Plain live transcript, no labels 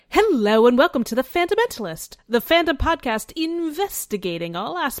Hello and welcome to The Fundamentalist, the fandom podcast investigating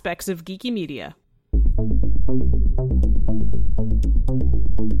all aspects of geeky media.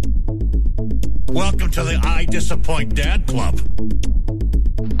 Welcome to the I Disappoint Dad Club.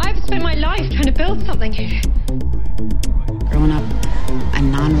 I've spent my life trying to build something here. Growing up a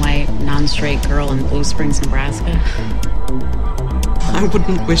non-white, non-straight girl in Blue Springs, Nebraska. I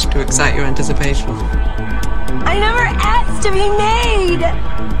wouldn't wish to excite your anticipation. I never asked to be made!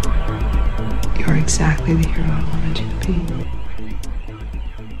 You're exactly the hero I wanted you to be.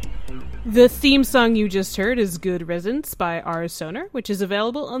 The theme song you just heard is Good Riddance by R. Soner, which is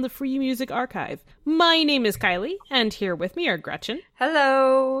available on the Free Music Archive. My name is Kylie, and here with me are Gretchen.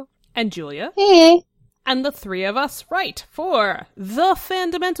 Hello. And Julia. Hey. And the three of us write for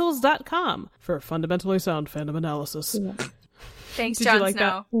thefundamentals.com for fundamentally sound fandom analysis. Yeah. Thanks, Did Jon you like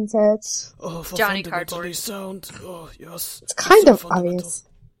Snow. That? Oh, for Johnny fundamentally Cardboard. sound. Oh, yes. It's kind so of obvious.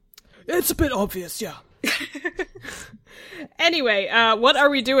 It's a bit obvious, yeah. Anyway, what are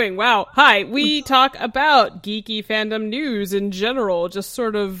we doing? Wow. Hi, we talk about geeky fandom news in general, just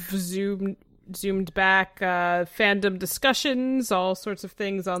sort of zoomed back, fandom discussions, all sorts of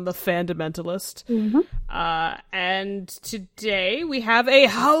things on the Fundamentalist. Mm-hmm. And today we have a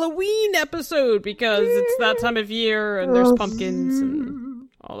Halloween episode because it's that time of year and there's pumpkins and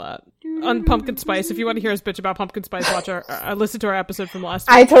all that. On pumpkin spice. If you want to hear us bitch about pumpkin spice, watch listen to our episode from last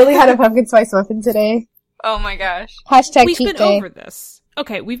week. I totally had a pumpkin spice muffin today. Oh my gosh. Hashtag We've cheat been day. over this.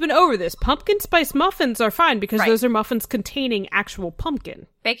 Okay, we've been over this. Pumpkin spice muffins are fine because Right. those are muffins containing actual pumpkin.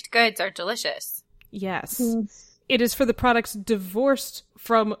 Baked goods are delicious. Yes. Mm. It is for the products divorced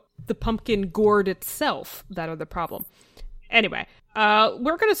from the pumpkin gourd itself that are the problem. Anyway,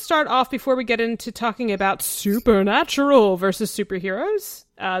 we're going to start off before we get into talking about supernatural versus superheroes.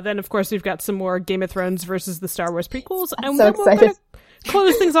 Then, of course, we've got some more Game of Thrones versus the Star Wars prequels. And so then we're excited. going to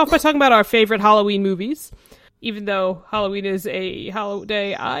close things off by talking about our favorite Halloween movies. Even though Halloween is a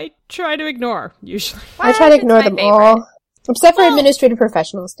holiday I try to ignore, usually. I try to It's ignore my them favorite. all. Except for Well- Administrative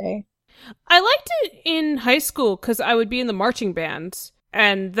Professionals Day. I liked it in high school because I would be in the marching band,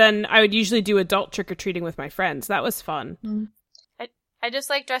 and then I would usually do adult trick-or-treating with my friends. That was fun. I just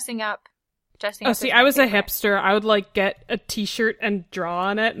like dressing up. Oh, see, I was a hipster. I would, get a t-shirt and draw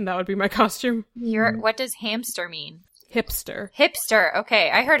on it, and that would be my costume. What does hamster mean? Hipster. Hipster.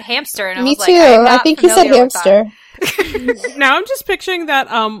 Okay, I heard hamster and I Me was too. like, I'm I not think you said familiar with that. hamster. Now I'm just picturing that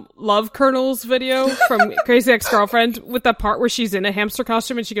Love Kernels video from Crazy Ex-Girlfriend with that part where she's in a hamster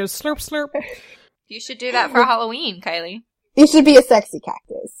costume and she goes slurp slurp. You should do that for Halloween, Kylie. You should be a sexy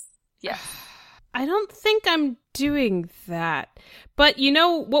cactus. Yeah. I don't think I'm doing that. But you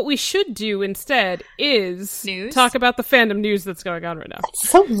know what we should do instead is News? talk about the fandom news that's going on right now. It's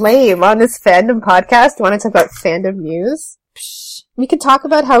so lame on this fandom podcast. You want to talk about fandom news? Psh. We could talk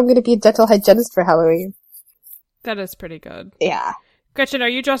about how I'm going to be a dental hygienist for Halloween. That is pretty good. Yeah. Gretchen, are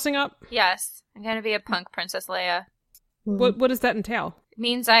you dressing up? Yes. I'm gonna be a punk Princess Leia. What does that entail? It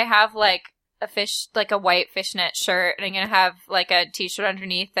means I have a white fishnet shirt and I'm gonna have a t-shirt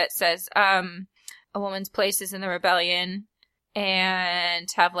underneath that says, a woman's place is in the rebellion, and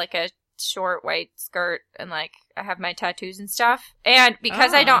have a short white skirt, and I have my tattoos and stuff. And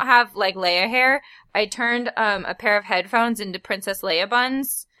because I don't have Leia hair, I turned a pair of headphones into Princess Leia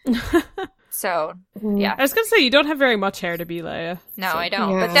buns. So yeah, I was going to say, you don't have very much hair to be Leia. no, so. I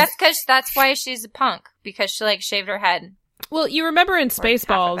don't. Yeah. But that's why she's a punk, because she shaved her head. Well, you remember in half of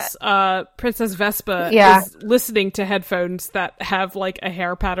Spaceballs, Princess Vespa Yeah. is listening to headphones that have a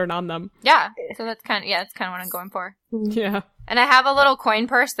hair pattern on them. Yeah, so that's kind of what I'm going for. Yeah. And I have a little coin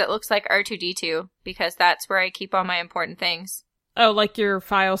purse that looks like R2-D2 because that's where I keep all my important things. Oh, like your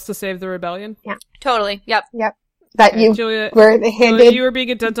files to save the rebellion? Totally. Yep. Yep. That you Julia, were Julia, handed. you were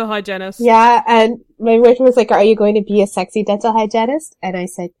being a dental hygienist. Yeah, and my boyfriend was like, are you going to be a sexy dental hygienist? And I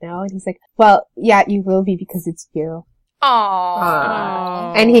said no, and he's like, well, yeah, you will be because it's you. Aww.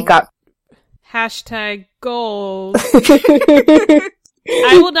 Aw. And he got... Hashtag goals. I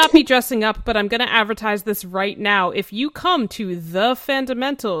will not be dressing up, but I'm going to advertise this right now. If you come to The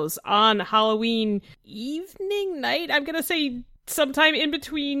Fundamentals on Halloween night, I'm going to say sometime in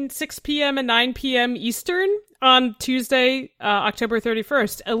between 6 p.m. and 9 p.m. Eastern on Tuesday, October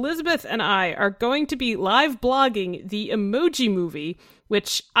 31st, Elizabeth and I are going to be live blogging the Emoji Movie,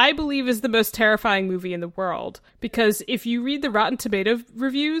 which I believe is the most terrifying movie in the world. Because if you read the Rotten Tomato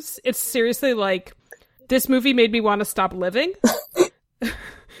reviews, it's seriously this movie made me want to stop living.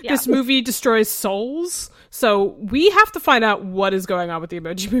 This movie destroys souls. So we have to find out what is going on with the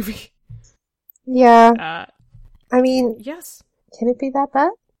Emoji Movie. Yeah. I mean, Yes. can it be that bad?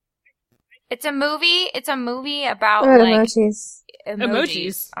 It's a movie. It's a movie about I don't know, jeez.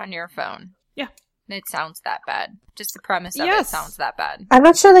 emojis on your phone. Yeah. It sounds that bad. Just the premise of it sounds that bad. I'm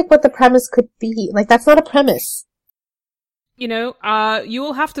not sure, like, what the premise could be. Like, that's not a premise. You know, you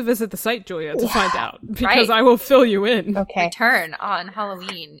will have to visit the site, Julia, to find out. Because I will fill you in. Okay. Return on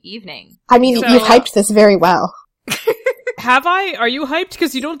Halloween evening. I mean, you hyped this very well. Have I? Are you hyped?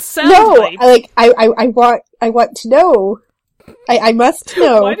 Because you don't sound hyped. No, I want to know. I must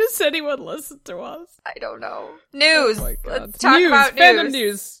know. Why does anyone listen to us? I don't know. News! Oh my God. Let's talk about news. Fandom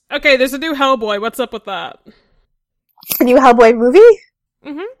news. Okay, there's a new Hellboy. What's up with that? A new Hellboy movie?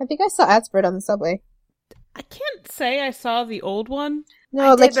 Mm-hmm. I think I saw ads for it on the subway. I can't say I saw the old one.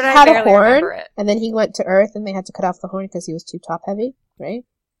 No, like, he had a horn, and then he went to Earth, and they had to cut off the horn because he was too top-heavy, right?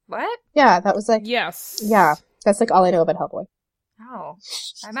 What? Yeah, that was like... Yes. Yeah, that's like all I know about Hellboy. Oh.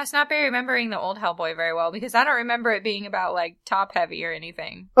 I must not be remembering the old Hellboy very well, because I don't remember it being about, like, top-heavy or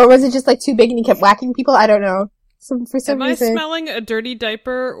anything. Or was it just, like, too big and he kept whacking people? I don't know. For some Am reason... I smelling a dirty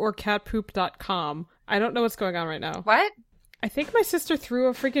diaper or catpoop.com? I don't know what's going on right now. What? I think my sister threw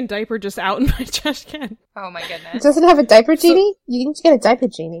a freaking diaper just out in my trash can. Oh my goodness. It doesn't have a diaper genie? You can just get a diaper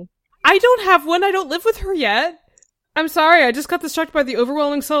genie. I don't have one. I don't live with her yet. I'm sorry, I just got distracted by the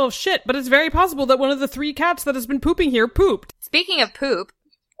overwhelming smell of shit, but it's very possible that one of the 3 cats that has been pooping here pooped. Speaking of poop...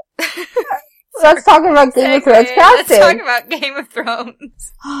 Let's talk about Game of Thrones casting. Let's talk about Game of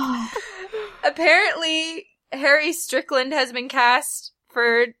Thrones. Apparently, Harry Strickland has been cast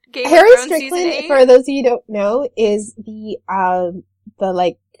for Game of Thrones Season 8. For those of you who don't know, is the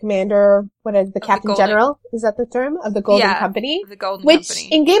like commander, what is the Captain General? Is that the term? Of the Golden Company? The Golden Company.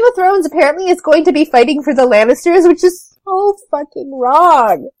 Which, in Game of Thrones, apparently is going to be fighting for the Lannisters, which is so fucking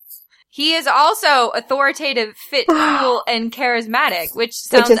wrong. He is also authoritative, fit, cool, and charismatic, which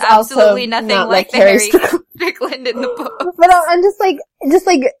sounds absolutely nothing like the Harry Strickland in the book. But I'm just like,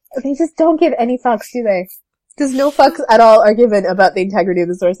 they just don't give any fucks, do they? Because no fucks at all are given about the integrity of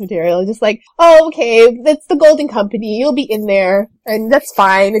the source material. Just like, oh, okay, that's the Golden Company, you'll be in there, and that's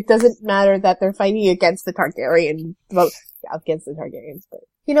fine. It doesn't matter that they're fighting against the Targaryen, well, yeah, against the Targaryens, but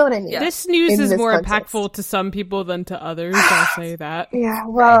you know what I mean. Yeah. This news is more impactful to some people than to others, I'll say that. Yeah,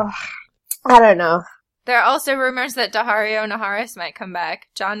 well, I don't know. There are also rumors that Dahario Naharis might come back.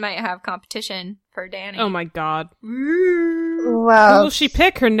 John might have competition for Dany. Oh my god. Well, who will she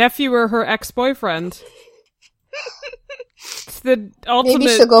pick, her nephew or her ex-boyfriend? It's the ultimate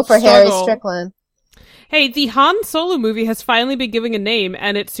maybe she'll go for struggle. Harry Strickland. Hey, the Han Solo movie has finally been given a name,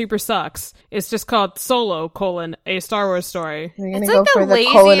 and it super sucks. It's just called Solo, a Star Wars story. We're gonna go for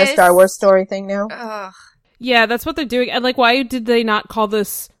the a Star Wars story thing now? Ugh. Yeah, that's what they're doing. And, like, why did they not call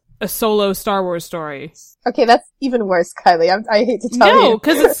this a solo Star Wars story? Okay, that's even worse, Kylie. I hate to tell you. No,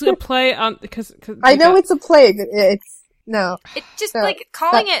 because it's a play on... Cause I know it's a play, but it's... No. It just, like,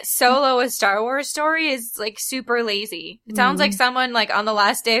 calling it Solo a Star Wars story is, like, super lazy. It sounds like someone, like, on the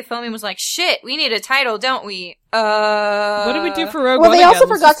last day of filming was like, shit, we need a title, don't we? What did we do for Rogue Well, One they again? also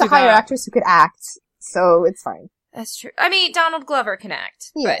forgot to hire actors who could act, so it's fine. That's true. I mean, Donald Glover can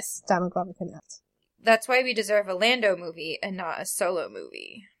act. Yes, Donald Glover can act. That's why we deserve a Lando movie and not a Solo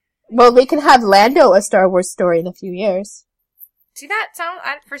movie. Well, they can have Lando a Star Wars story in a few years. See, that sound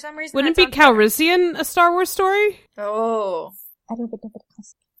for some reason. Wouldn't it be Calrissian a Star Wars story? Oh, I don't think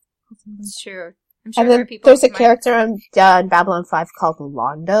that's it's true. I'm sure and then there's a character on Babylon 5 called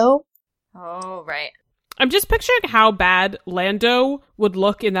Londo. Oh, right. I'm just picturing how bad Lando would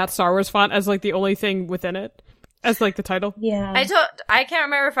look in that Star Wars font as like the only thing within it, as like the title. Yeah, I can't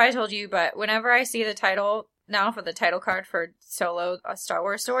remember if I told you, but whenever I see the title now for the title card for Solo, a Star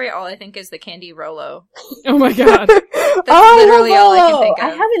Wars story, all I think is the candy Rolo. Oh my god. That's literally all I can think of. I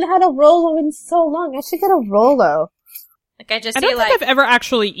haven't had a Rolo in so long. I should get a Rolo. Like, I don't think I've ever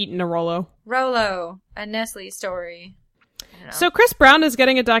actually eaten a Rolo. Rolo, a Nestle story. So Chris Brown is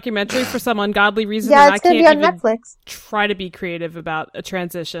getting a documentary for some ungodly reason, yeah, and I it's gonna can't be on even Netflix. Try to be creative about a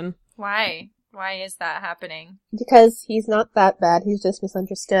transition. Why? Why is that happening? Because he's not that bad. He's just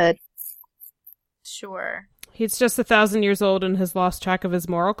misunderstood. Sure. He's just 1,000 years old and has lost track of his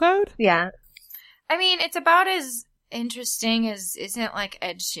moral code? Yeah. I mean, it's about as interesting as, isn't, like,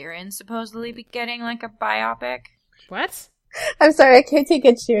 Ed Sheeran supposedly be getting, like, a biopic? What? I'm sorry, I can't take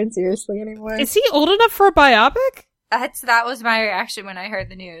Ed Sheeran seriously anymore. Is he old enough for a biopic? That was my reaction when I heard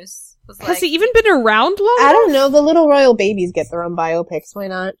the news. Has he even been around long I don't know, the little royal babies get their own biopics, why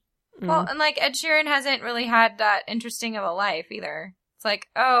not? Well, and, like, Ed Sheeran hasn't really had that interesting of a life, either. It's like,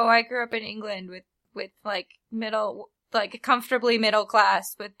 oh, I grew up in England with like, comfortably middle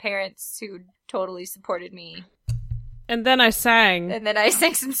class, with parents who totally supported me. And then I sang. And then I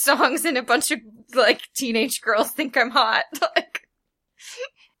sang some songs and a bunch of, like, teenage girls think I'm hot. Like,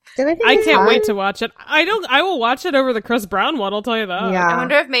 I can't wait to watch it. I will watch it over the Chris Brown one, I'll tell you that. Yeah. I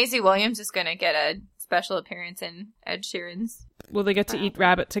wonder if Maisie Williams is going to get a special appearance in Ed Sheeran's. Will they get to eat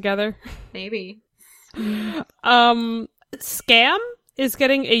rabbit together? Maybe. Scam is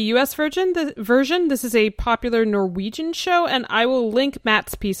getting a US version. This is a popular Norwegian show, and I will link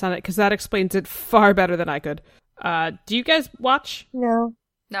Matt's piece on it because that explains it far better than I could. Do you guys watch? No.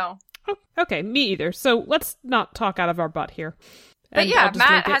 No. Oh, okay, me either. So let's not talk out of our butt here. But And yeah, I'll just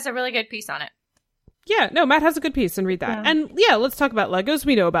Matt link it. has a really good piece on it. Yeah, no, Matt has a good piece, and read that. Yeah. And yeah, let's talk about Legos.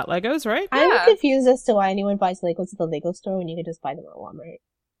 We know about Legos, right? I'm Yeah. confused as to why anyone buys Legos at the Lego store when you can just buy them at Walmart.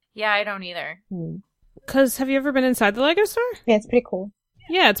 Yeah, I don't either. Because have you ever been inside the Lego store? Yeah, it's pretty cool.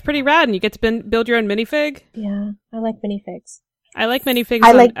 Yeah, it's pretty rad, and you get to build your own minifig. Yeah, I like minifigs. I like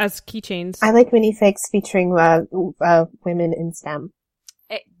minifigs as keychains. I like minifigs featuring women in STEM.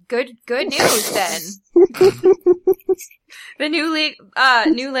 Good news then. The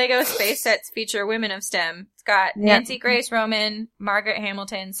new Lego space sets feature women of STEM. It's got Nancy Grace Roman, Margaret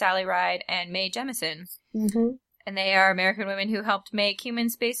Hamilton, Sally Ride, and Mae Jemison. Mm-hmm. And they are American women who helped make human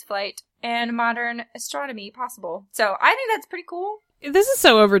spaceflight and modern astronomy possible. So I think that's pretty cool. This is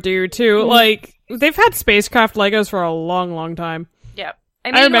so overdue, too. Like, they've had spacecraft Legos for a long, long time. Yep.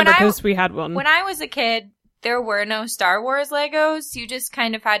 I remember because we had one. When I was a kid, there were no Star Wars Legos. You just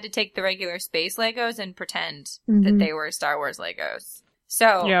kind of had to take the regular space Legos and pretend that they were Star Wars Legos.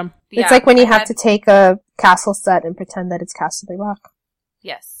 So, yeah. It's like when you have to take a castle set and pretend that it's Castle Rock.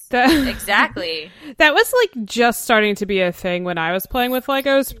 Yes. Exactly. That was like just starting to be a thing when I was playing with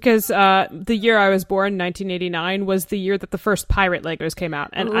Legos because the year I was born, 1989, was the year that the first Pirate Legos came out.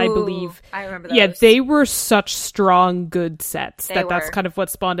 And I believe... I remember those. Yeah, they were such strong, good sets that's were. kind of what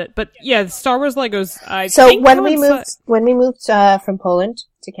spawned it. But yeah, Star Wars Legos, when we moved from Poland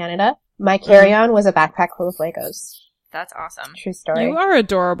to Canada, my carry-on was a backpack full of Legos. That's awesome. True story. You are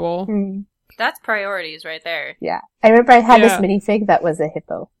adorable. That's priorities right there. Yeah. I remember I had this minifig that was a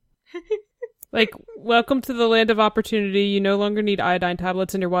hippo. Like, welcome to the land of opportunity. You no longer need iodine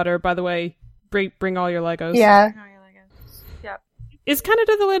tablets in your water. By the way, bring all your Legos. Yeah. Yep. Is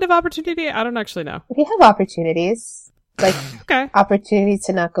Canada the land of opportunity? I don't actually know. We have opportunities. Like, opportunities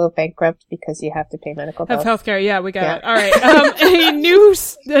to not go bankrupt because you have to pay medical bills. Have healthcare, yeah, we got it. All right. A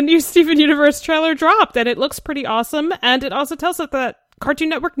new Steven Universe trailer dropped, and it looks pretty awesome, and it also tells us that Cartoon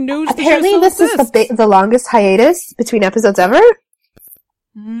Network knows apparently the show still this exists. is the longest hiatus between episodes ever.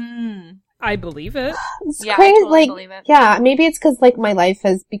 I believe it. It's Yeah, crazy. I totally like, believe it. yeah, maybe it's because like my life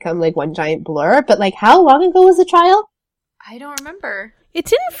has become like one giant blur. But like, how long ago was the trial? I don't remember. It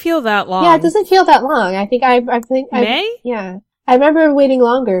didn't feel that long. Yeah, it doesn't feel that long. I think May? Yeah, I remember waiting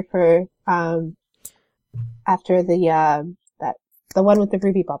longer for after the one with the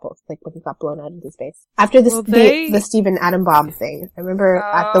ruby bubbles, like when he got blown out into space. After the Stephen Atom Bomb thing, I remember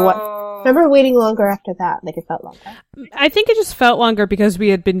remember waiting longer after that. Like it felt longer. I think it just felt longer because we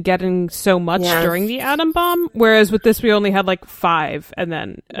had been getting so much during the atom bomb, whereas with this we only had like 5 and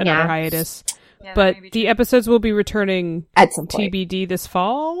then another hiatus. Yeah, but the episodes will be returning at some point. TBD this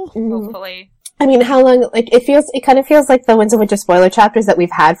fall. Hopefully. I mean, how long? Like it kind of feels like the Winds of Winter spoiler chapters that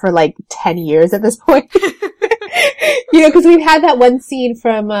we've had for like 10 years at this point. You know, because we've had that one scene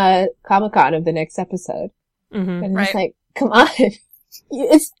from Comic-Con of the next episode, and it's like, come on,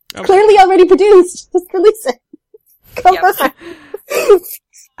 it's clearly already produced. Just release it. Come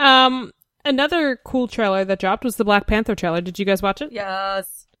on. Another cool trailer that dropped was the Black Panther trailer. Did you guys watch it?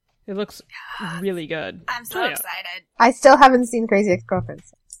 Yes. It looks really good. I'm so excited. I still haven't seen Crazy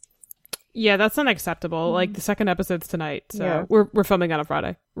Ex-Girlfriends. Yeah, that's unacceptable. Like the second episode's tonight, so we're filming on a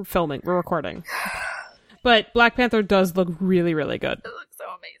Friday. We're recording. But Black Panther does look really, really good. It looks so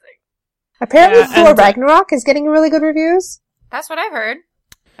amazing. Apparently, Thor Ragnarok is getting really good reviews. That's what I've heard.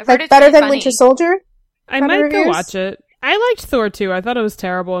 I've like heard it's better really than funny. Winter Soldier. I might go watch it. I liked Thor too. I thought it was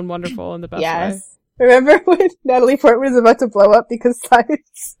terrible and wonderful in the best way. Remember when Natalie Portman was about to blow up because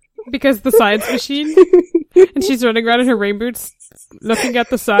science? Because the science machine, and she's running around in her rain boots, looking at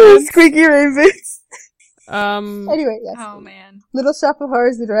the science. Squeaky rain boots. Anyway, yes. Oh man. Little Shop of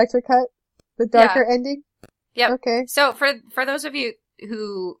Horrors, the director cut, the darker ending. Yep. Okay. So for those of you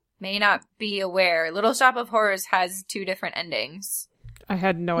who may not be aware, Little Shop of Horrors has 2 different endings. I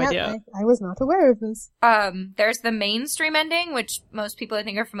had no idea. I was not aware of this. There's the mainstream ending, which most people I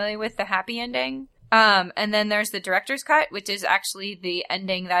think are familiar with, the happy ending. And then there's the director's cut, which is actually the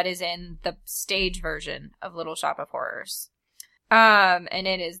ending that is in the stage version of Little Shop of Horrors. And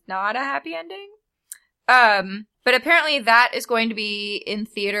it is not a happy ending. But apparently that is going to be in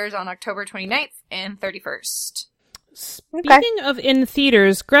theaters on October 29th and 31st. Speaking of in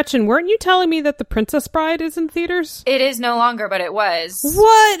theaters, Gretchen, weren't you telling me that The Princess Bride is in theaters? It is no longer, but it was.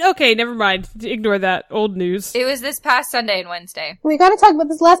 What? Okay, never mind. Ignore that old news. It was this past Sunday and Wednesday. We gotta talk about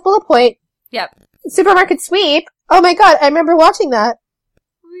this last bullet point. Yep. Supermarket sweep. Oh my god, I remember watching that.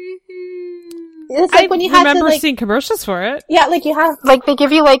 It's like when you have to, remember like, seeing commercials for it. yeah, like you have, like they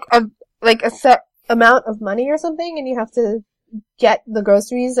give you like a set amount of money or something, and you have to get the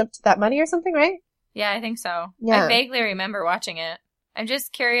groceries up to that money or something, right? Yeah, I think so. Yeah. I vaguely remember watching it. I'm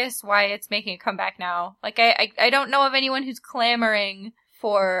just curious why it's making a comeback now. Like, I don't know of anyone who's clamoring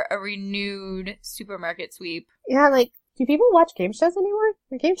for a renewed supermarket sweep. Yeah, like, do people watch game shows anymore?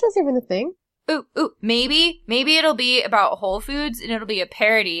 Are game shows even a thing? Ooh, maybe it'll be about Whole Foods and it'll be a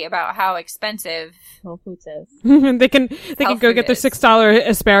parody about how expensive Whole Foods is. they can Health go food get their is. $6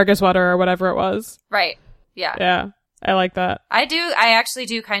 asparagus water or whatever it was. Right. Yeah. Yeah, I like that. I actually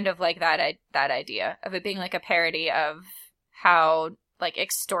do kind of like that idea of it being like a parody of how like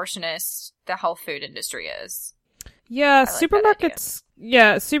extortionist the health food industry is. Yeah, like that supermarkets.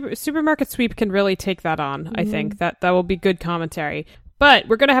 Yeah, supermarket sweep can really take that on. I think that will be good commentary. But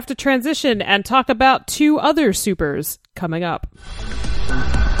we're gonna have to transition and talk about two other supers coming up.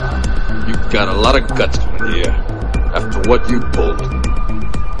 You got a lot of guts coming here after what you pulled.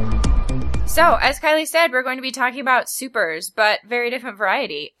 So, as Kylie said, we're going to be talking about supers, but very different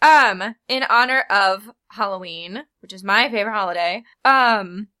variety. In honor of Halloween, which is my favorite holiday,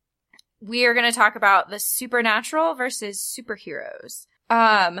 we are going to talk about the supernatural versus superheroes.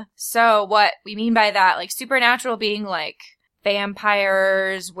 So what we mean by that, like supernatural being like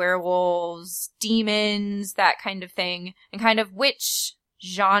vampires, werewolves, demons, that kind of thing, and kind of which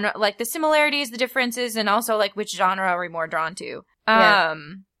genre, like the similarities, the differences, and also like which genre are we more drawn to.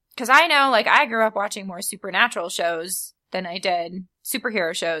 Because I know, like, I grew up watching more supernatural shows than I did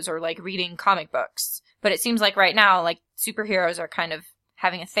superhero shows or, like, reading comic books. But it seems like right now, like, superheroes are kind of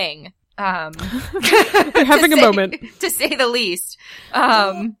having a thing. They're having a moment. To say the least.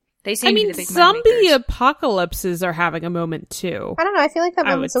 They seem to be the big zombie moneymakers. apocalypses are having a moment, too. I don't know, I feel like that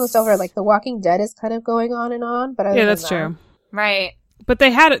moment's almost over. Like, The Walking Dead is kind of going on and on, but Yeah, that's true. Right. But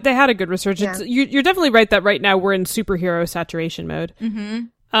they had a good resurgence. Yeah. You're definitely right that right now we're in superhero saturation mode. Mm-hmm.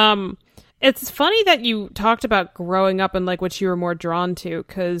 It's funny that you talked about growing up and like what you were more drawn to,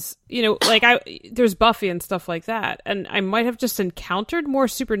 because you know, like there's Buffy and stuff like that, and I might have just encountered more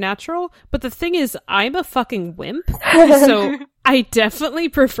supernatural. But the thing is, I'm a fucking wimp, so I definitely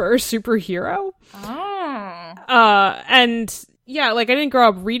prefer superhero. Oh. And yeah, like I didn't grow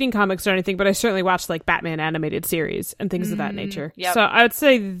up reading comics or anything, but I certainly watched like Batman animated series and things of that nature. Yep. So I would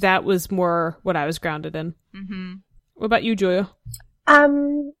say that was more what I was grounded in. Mm-hmm. What about you, Julia?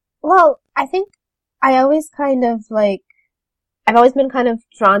 Well, I think I always kind of like, I've always been kind of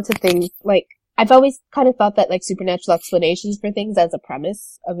drawn to things, like, I've always kind of thought that like supernatural explanations for things as a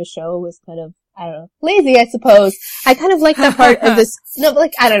premise of a show was kind of, I don't know, lazy, I suppose. I kind of like that part of this, no,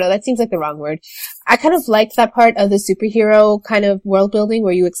 like, I don't know, that seems like the wrong word. I kind of liked that part of the superhero kind of world building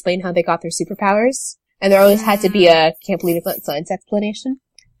where you explain how they got their superpowers. And there always had to be a, can't believe it's not science explanation.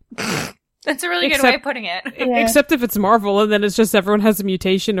 That's a really good way of putting it. Yeah. Except if it's Marvel, and then it's just everyone has a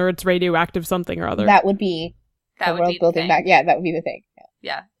mutation or it's radioactive something or other. That would be That the would world be the building thing. back. Yeah, that would be the thing.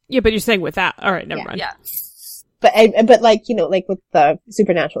 Yeah. Yeah, but you're saying with that. All right, never Yeah. mind. Yeah. But like, you know, like with the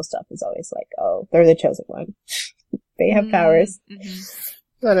supernatural stuff is always like, oh, they're the chosen one. They have powers.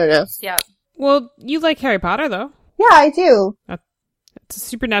 Mm-hmm. I don't know. Yeah. Well, you like Harry Potter, though. Yeah, I do. It's a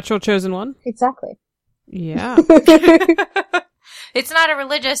supernatural chosen one. Exactly. Yeah. It's not a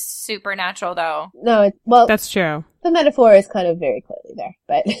religious supernatural, though. No, well, That's true. the metaphor is kind of very clearly there,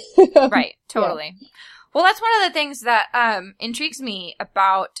 but. Right. Totally. Well, that's one of the things that intrigues me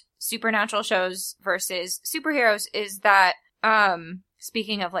about supernatural shows versus superheroes is that,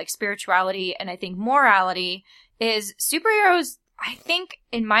 speaking of like spirituality and I think morality, is superheroes, I think,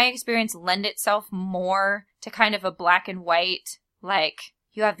 in my experience, lend itself more to kind of a black and white, like,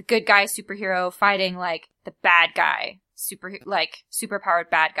 you have the good guy superhero fighting like the bad guy superpowered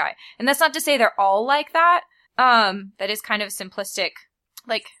bad guy. And that's not to say they're all like that. That is kind of simplistic,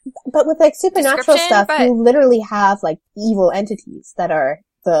 like. But with like supernatural description, stuff, but- you literally have like evil entities that are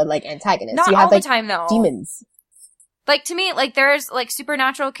the like antagonists. Not you all have the like time, though. demons. Like, to me, like, there's, like,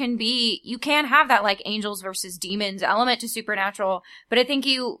 supernatural can be, you can have that, like, angels versus demons element to supernatural, but I think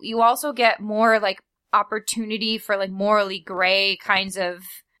you also get more, like, opportunity for, like, morally gray kinds of,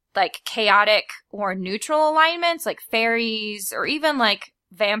 like, chaotic or neutral alignments, like fairies, or even, like,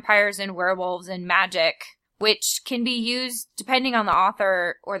 vampires and werewolves and magic, which can be used, depending on the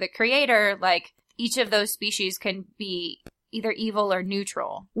author or the creator, like, each of those species can be either evil or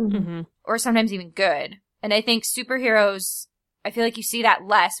neutral, Mm-hmm. or sometimes even good. And I think superheroes, I feel like you see that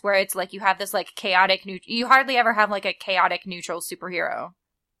less, where it's like you have this like chaotic, you hardly ever have like a chaotic neutral superhero.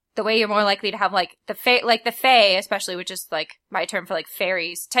 The way you're more likely to have like the Fae, especially, which is like my term for like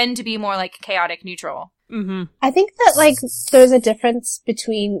fairies, tend to be more like chaotic neutral. Mm-hmm. I think that like there's a difference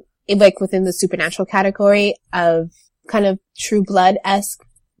between like within the supernatural category of kind of True Blood-esque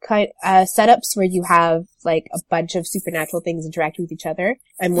kind setups where you have like a bunch of supernatural things interacting with each other,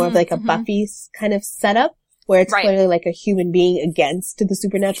 and more of like a Buffy kind of setup where it's clearly like a human being against the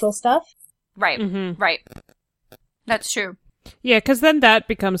supernatural stuff. Right. Right. That's true. Yeah, because then that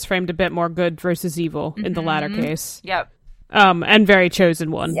becomes framed a bit more good versus evil in the latter case. Yep. And very chosen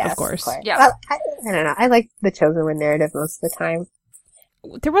one, Yes, of course. Yeah. Well, I don't know. I like the chosen one narrative most of the time.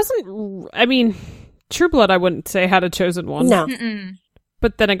 There wasn't, I mean, True Blood I wouldn't say had a chosen one. No.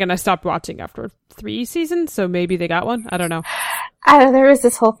 But then again, I stopped watching after 3 seasons, so maybe they got one. I don't know. There was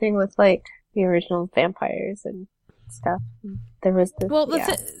this whole thing with like the original vampires and stuff. There was this. Well,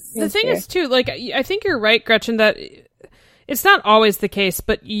 the thing is too, like, I think you're right, Gretchen, that it's not always the case,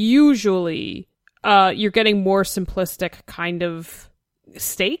 but usually you're getting more simplistic kind of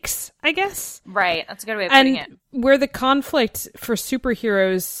stakes, I guess. Right. That's a good way of putting it. Where the conflict for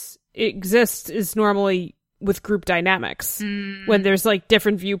superheroes exists is normally with group dynamics, when there's like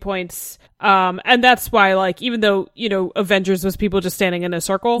different viewpoints. And that's why, like, even though, you know, Avengers was people just standing in a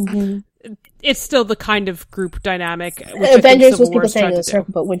circle, it's still the kind of group dynamic. Avengers was people standing in a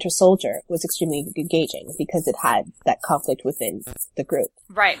circle, but Winter Soldier was extremely engaging because it had that conflict within the group.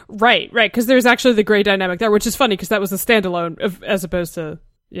 Right. Because there's actually the gray dynamic there, which is funny because that was a standalone as opposed to,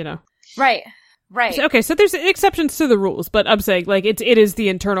 you know. Right. Okay, so there's exceptions to the rules, but I'm saying, like, it is the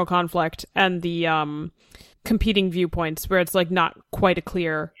internal conflict and the competing viewpoints where it's like not quite a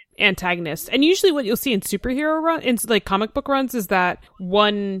clear antagonist. And usually what you'll see in superhero run, in like comic book runs, is that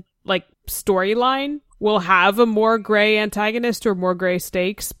one like storyline will have a more gray antagonist or more gray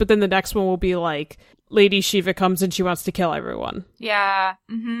stakes, but then the next one will be like Lady Shiva comes and she wants to kill everyone. Yeah.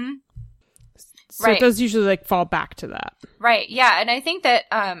 So it does usually like fall back to that. Right. Yeah. And I think that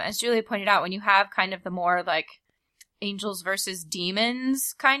as Julia pointed out, when you have kind of the more like angels versus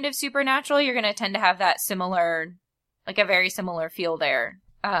demons kind of supernatural, you're going to tend to have that similar, like a very similar feel there.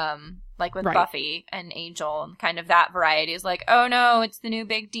 Like with Buffy and Angel, and kind of that variety is like, oh no, it's the new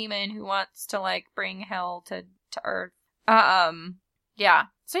big demon who wants to like bring hell to Earth. Yeah.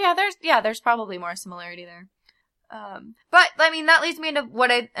 So there's probably more similarity there. But I mean, that leads me into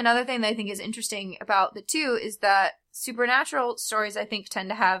another thing that I think is interesting about the two is that supernatural stories, I think, tend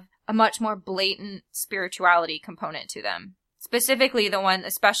to have a much more blatant spirituality component to them. Specifically the one,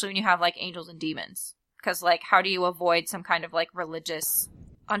 especially when you have like angels and demons. Because like, how do you avoid some kind of like religious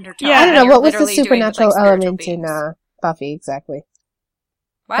undertone? Yeah, I don't know. What was the supernatural element in Buffy exactly?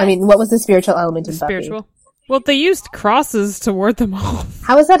 What? I mean, what was the spiritual element in Buffy? Well, they used crosses to ward them off.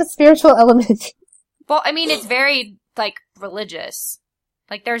 How is that a spiritual element? Well, I mean, it's very like religious.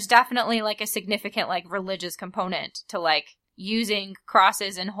 Like, there's definitely like a significant like religious component to like using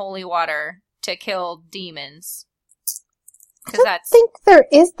crosses and holy water to kill demons. I don't think there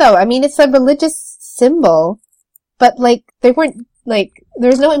is, though. I mean, it's a religious symbol, but like they weren't like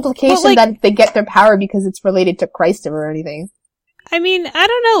there's no implication that they get their power because it's related to Christ or anything. I mean, I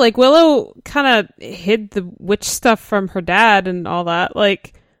don't know. Like, Willow kind of hid the witch stuff from her dad and all that.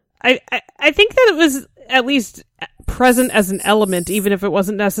 Like, I think that it was at least present as an element, even if it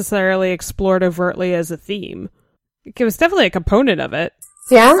wasn't necessarily explored overtly as a theme. It was definitely a component of it.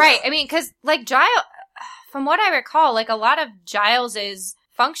 Yeah? Right. I mean, because, like, Giles, from what I recall, like, a lot of Giles's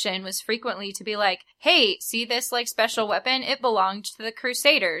function was frequently to be like, hey, see this, like, special weapon? It belonged to the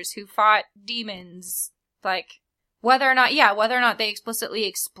Crusaders who fought demons. Like, whether or not they explicitly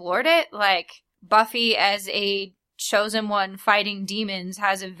explored it, like, Buffy as a chosen one fighting demons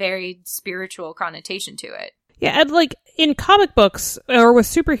has a very spiritual connotation to it. Yeah, and like in comic books or with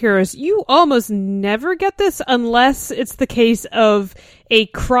superheroes, you almost never get this unless it's the case of a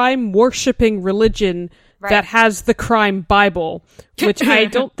crime-worshipping religion that has the crime Bible, which I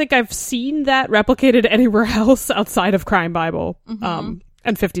don't think I've seen that replicated anywhere else outside of Crime Bible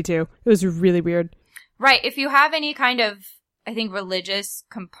and 52. It was really weird. Right. If you have any kind of, I think, religious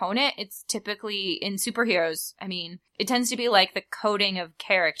component, it's typically in superheroes. I mean, it tends to be like the coding of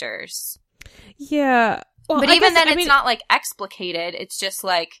characters. Yeah. Well, but even then, it's not like explicated. It's just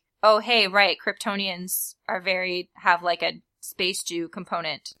like, oh, hey, right, Kryptonians have like a space Jew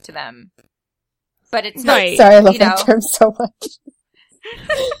component to them. But it's not. Right. Sorry, I love that term so much.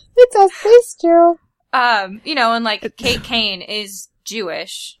 It's a space Jew. And like Kate Kane is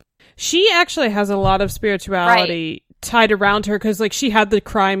Jewish. She actually has a lot of spirituality tied around her because, like, she had the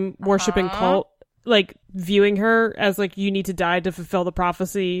crime worshipping cult like viewing her as like you need to die to fulfill the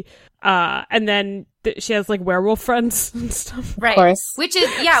prophecy, and then she has like werewolf friends and stuff, right? Of course. Which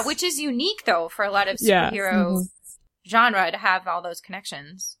is unique though for a lot of superhero genre to have all those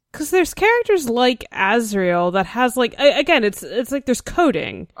connections. Because there's characters like Azrael that has like again, it's like there's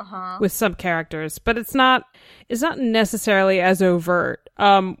coding with some characters, but it's not necessarily as overt.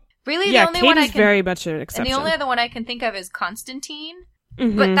 Really, the only Kate one is very much an exception. And the only other one I can think of is Constantine,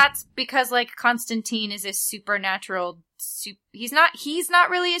 but that's because like Constantine is a supernatural. He's not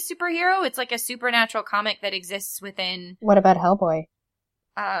really a superhero. It's like a supernatural comic that exists within. What about Hellboy?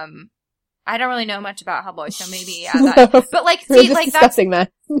 I don't really know much about Hellboy, so maybe that. But like, We're see, just like discussing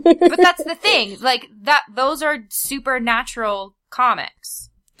that. But that's the thing, like that. Those are supernatural comics.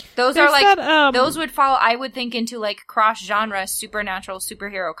 Those are like those would fall. I would think into like cross genre supernatural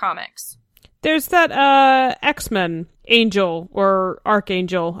superhero comics. There's that X-Men Angel or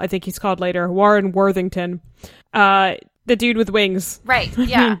Archangel, I think he's called later, Warren Worthington, the dude with wings. Right?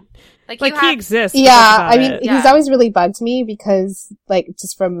 Yeah. Like he exists. Yeah, I mean, he's always really bugged me because, like,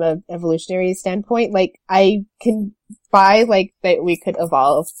 just from an evolutionary standpoint, like, I can buy, like, that we could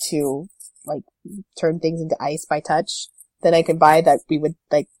evolve to, like, turn things into ice by touch. Then I could buy that we would,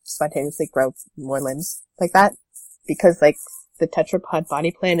 like, spontaneously grow more limbs like that. Because, like, the tetrapod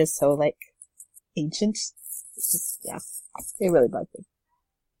body plan is so, like, ancient. It's just, yeah, it really bugged me.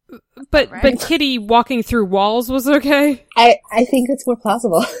 But Kitty walking through walls was okay? I think it's more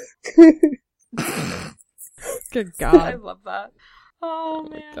plausible. Good God. I love that. Oh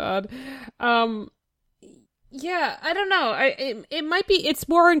man. God. Yeah, I don't know. It might be, it's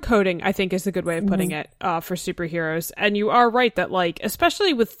more encoding, I think is a good way of putting it, for superheroes. And you are right that, like,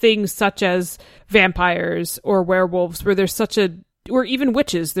 especially with things such as vampires or werewolves, where there's such a, or even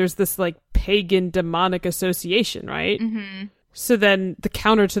witches, there's this, like, pagan demonic association, right? Mm-hmm. So then the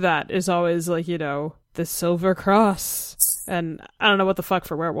counter to that is always, like, you know, the silver cross. And I don't know what the fuck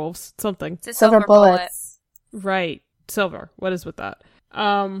for werewolves. Something. It's a silver bullets. Right. Silver. What is with that?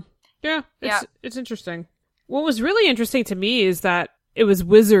 Yeah, it's interesting. What was really interesting to me is that it was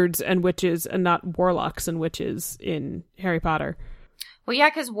wizards and witches and not warlocks and witches in Harry Potter. Well, yeah,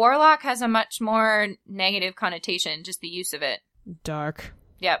 because warlock has a much more negative connotation, just the use of it. Dark.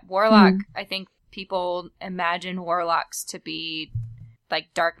 Yeah, warlock, I think people imagine warlocks to be,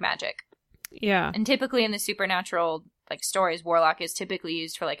 like, dark magic. Yeah. And typically in the supernatural, like, stories, warlock is typically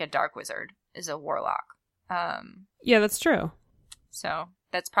used for, like, a dark wizard is a warlock. Yeah, that's true. So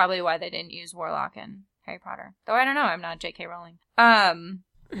that's probably why they didn't use warlock in Harry Potter. Though I don't know, I'm not J.K. Rowling. On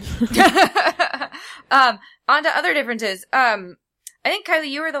to other differences. I think, Kylie,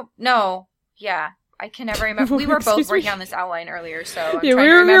 you were I can never remember. We were both working on this outline earlier, so I'm trying to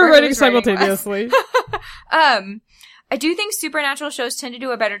remember. We were writing simultaneously. I do think supernatural shows tend to do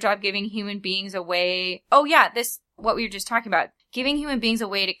a better job giving human beings a way. Oh yeah, what we were just talking about. Giving human beings a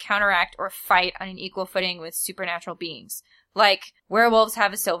way to counteract or fight on an equal footing with supernatural beings. Like, werewolves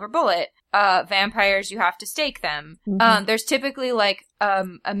have a silver bullet. Vampires, you have to stake them. Mm-hmm. There's typically, like,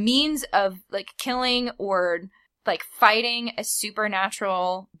 a means of, like, killing or, like, fighting a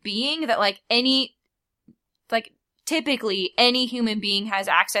supernatural being that, like, typically any human being has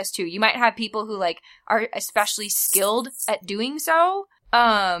access to. You might have people who, like, are especially skilled at doing so,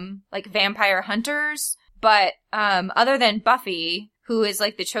 like vampire hunters, but other than Buffy, who is,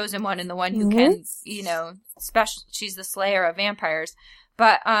 like, the chosen one and the one who can, you know, she's the slayer of vampires,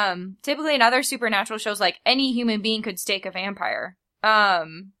 but typically in other supernatural shows, like, any human being could stake a vampire.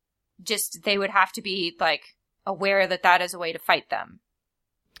 Just they would have to be, like, aware that is a way to fight them.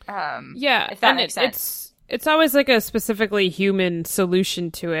 Yeah, if that makes sense. It's always, like, a specifically human solution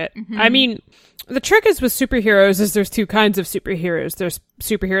to it. Mm-hmm. I mean, the trick is with superheroes is there's two kinds of superheroes. There's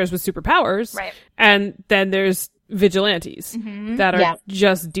superheroes with superpowers. Right. And then there's vigilantes that are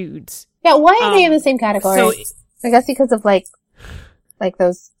just dudes. Yeah, why are they in the same category? So, I guess because of, like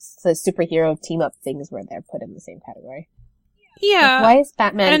those superhero team-up things where they're put in the same category. Yeah. Like, why is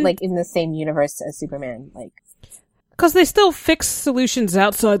Batman, like, in the same universe as Superman? Like, because they still fix solutions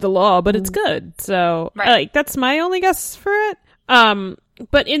outside the law, but it's good. So, like, that's my only guess for it.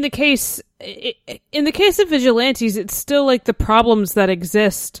 But in the case of vigilantes, it's still, like, the problems that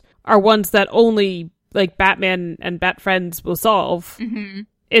exist are ones that only, like, Batman and Bat Friends will solve. Mm-hmm.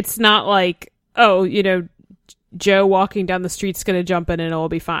 It's not like, oh, you know, Joe walking down the street's going to jump in and it'll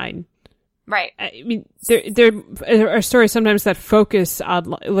be fine. Right. I mean, there are stories sometimes that focus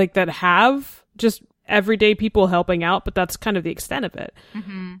on, like, that have just everyday people helping out, but that's kind of the extent of it.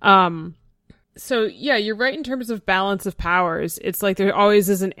 Mm-hmm. So yeah, you're right in terms of balance of powers. It's like there always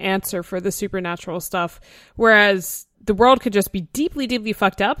is an answer for the supernatural stuff, whereas the world could just be deeply, deeply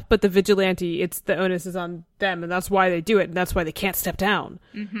fucked up, but the vigilante, the onus is on them, and that's why they do it, and that's why they can't step down.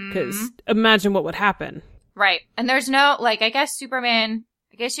 Because imagine what would happen. Right. And there's no, like, I guess Superman,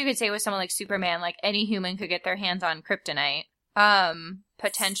 I guess you could say with someone like Superman, like, any human could get their hands on kryptonite.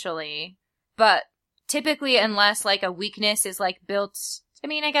 Potentially. But typically, unless, like, a weakness is, like, built, I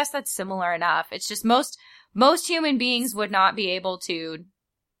mean, I guess that's similar enough. It's just most human beings would not be able to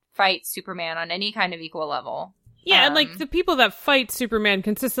fight Superman on any kind of equal level. Yeah, and, like, the people that fight Superman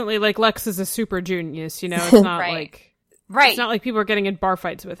consistently, like, Lex is a super genius, you know? It's not like... Right. It's not like people are getting in bar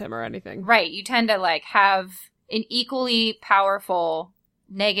fights with him or anything. Right. You tend to, like, have an equally powerful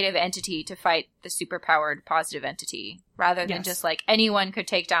negative entity to fight the superpowered positive entity, rather than just, like, anyone could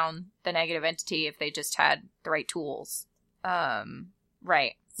take down the negative entity if they just had the right tools.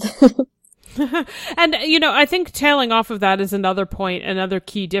 Right. And, you know, I think tailing off of that is another point, another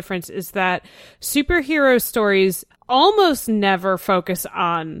key difference is that superhero stories almost never focus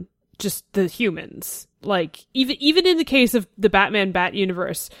on just the humans. Like, even in the case of the Batman Bat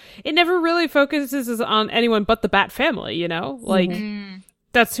universe, it never really focuses on anyone but the Bat family, you know? Like,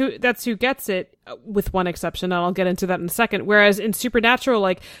 that's who gets it, with one exception, and I'll get into that in a second. Whereas in Supernatural,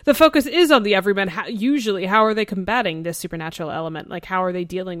 like, the focus is on the everyman. Usually, how are they combating this supernatural element? Like, how are they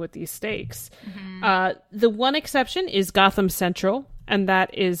dealing with these stakes? The one exception is Gotham Central, and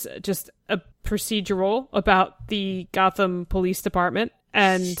that is just a procedural about the Gotham Police Department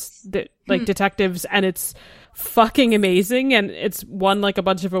and the, like, detectives, and it's fucking amazing, and it's won, like, a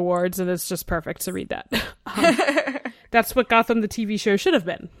bunch of awards, and it's just perfect, so read that. That's what Gotham the TV show should have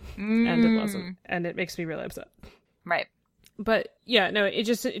been, and it wasn't, and it makes me really upset. Right. But yeah, no, it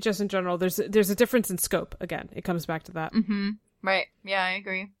just in general, there's a difference in scope. Again, it comes back to that. Right. Yeah, I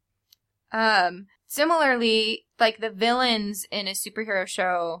agree. Similarly, like, the villains in a superhero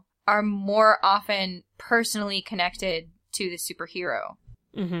show are more often personally connected to the superhero.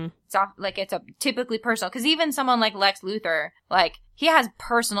 It's like, it's a typically personal, because even someone like Lex Luthor, like, he has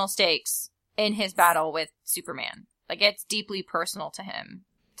personal stakes in his battle with Superman. Like, it's deeply personal to him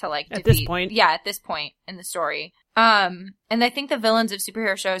to, like, defeat. At this point. Yeah, at this point in the story. And I think the villains of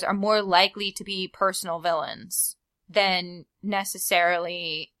superhero shows are more likely to be personal villains than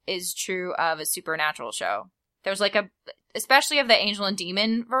necessarily is true of a supernatural show. There's, like, especially of the angel and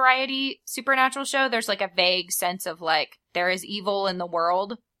demon variety supernatural show, there's, like, a vague sense of, like, there is evil in the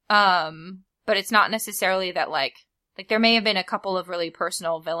world. But it's not necessarily that, like, there may have been a couple of really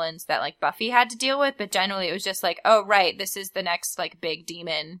personal villains that, like, Buffy had to deal with, but generally it was just like, oh, right, this is the next, like, big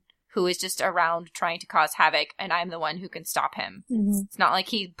demon who is just around trying to cause havoc, and I'm the one who can stop him. It's not like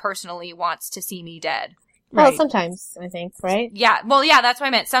he personally wants to see me dead. Well, sometimes, I think, right? Yeah, well, yeah, that's what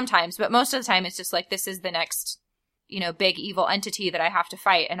I meant, sometimes, but most of the time it's just like, this is the next, you know, big evil entity that I have to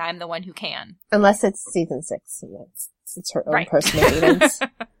fight, and I'm the one who can. Unless it's season 6, and it's her own personal demons.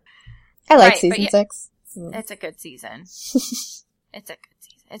 I like season 6. It's a good season. It's a good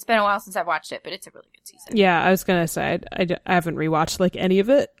season. It's been a while since I've watched it, but it's a really good season. Yeah, I was gonna say, I haven't rewatched, like, any of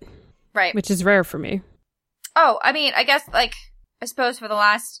it. Right. Which is rare for me. Oh, I mean, I guess, like, I suppose for the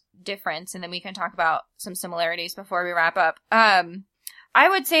last difference, and then we can talk about some similarities before we wrap up. I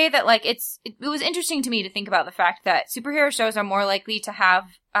would say that, like, it was interesting to me to think about the fact that superhero shows are more likely to have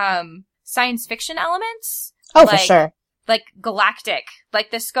science fiction elements. Oh, like, for sure. Like, galactic.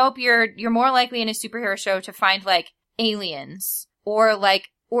 Like, the scope, you're more likely in a superhero show to find, like, aliens.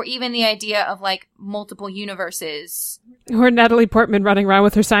 Or even the idea of, like, multiple universes. Or Natalie Portman running around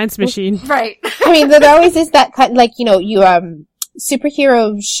with her science machine. Right. I mean, there always is that kind, like, you know,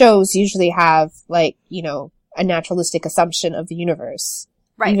 superhero shows usually have, like, you know, a naturalistic assumption of the universe.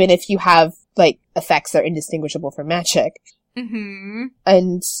 Right. Even if you have, like, effects that are indistinguishable from magic.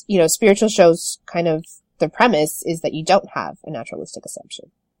 And, you know, spiritual shows kind of, the premise is that you don't have a naturalistic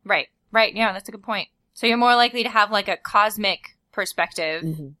assumption. Right. Right. Yeah, that's a good point. So you're more likely to have, like, a cosmic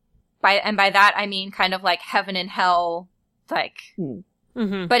perspective. By that, I mean kind of like heaven and hell, like,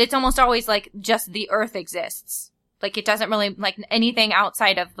 but it's almost always, like, just the Earth exists. Like, it doesn't really, like, anything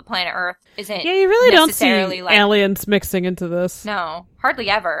outside of the planet Earth isn't. Yeah, you really don't see like, aliens mixing into this. No, hardly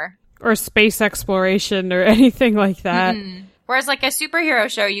ever. Or space exploration or anything like that. Whereas, like, a superhero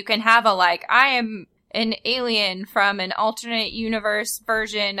show, you can have a, like, I am an alien from an alternate universe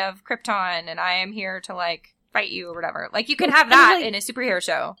version of Krypton, and I am here to, like, fight you or whatever. Like, you can have that, like, in a superhero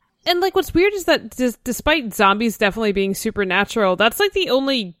show. And, like, what's weird is that despite zombies definitely being supernatural, that's, like, the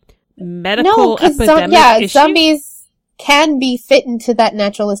only medical epidemic issue. Zombies can be fit into that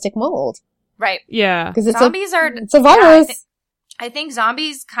naturalistic mold. Right. Yeah. Because it's zombies it's a virus. Yeah, I think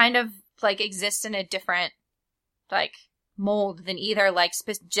zombies kind of, like, exist in a different, like, mold than either like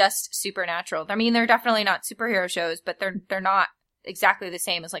just supernatural. I mean, they're definitely not superhero shows, but they're not exactly the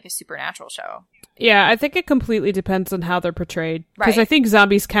same as like a supernatural show. Yeah, I think it completely depends on how they're portrayed. Because Right. I think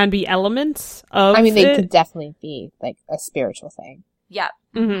zombies can be elements of I mean, they it, could definitely be like a spiritual thing. Yep.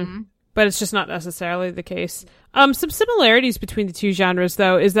 Mhm. But it's just not necessarily the case. Some similarities between the two genres,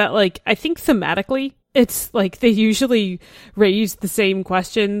 though, is that, like, I think thematically, it's, like, they usually raise the same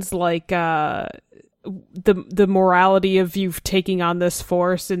questions, like, the morality of you taking on this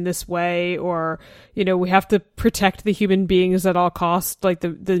force in this way, or, you know, we have to protect the human beings at all costs, like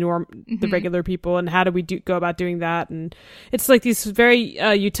the regular people, and how do we go about doing that? And it's like these very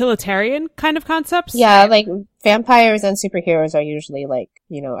utilitarian kind of concepts. Yeah, like vampires and superheroes are usually like,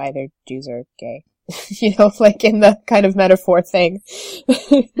 you know, either Jews or gay. You know, like in the kind of metaphor thing.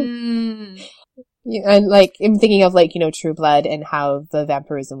 Yeah, and like I'm thinking of like, you know, True Blood and how the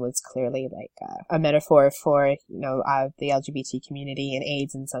vampirism was clearly like a metaphor for, you know, the LGBT community and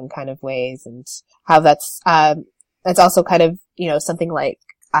AIDS in some kind of ways, and how that's also kind of, you know, something like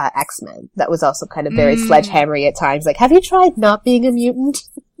X-Men that was also kind of very sledgehammery at times. Like, have you tried not being a mutant?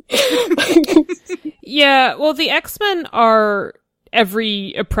 Yeah, well, the X-Men are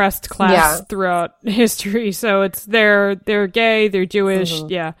every oppressed class throughout history, so it's they're gay, they're Jewish.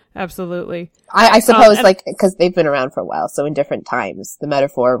 Yeah, absolutely. I suppose like because they've been around for a while, so in different times the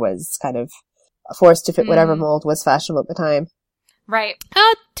metaphor was kind of forced to fit whatever mold was fashionable at the time. Right.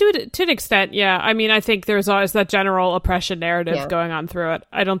 To an extent, yeah. I mean, I think there's always that general oppression narrative going on through it.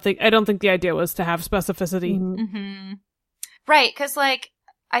 I don't think the idea was to have specificity. Right, because like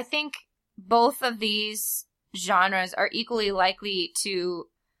I think both of these genres are equally likely to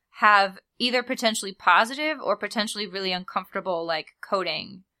have either potentially positive or potentially really uncomfortable like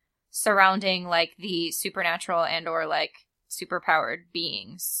coding surrounding like the supernatural and or like superpowered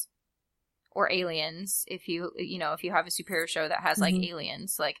beings or aliens. If you have a superhero show that has like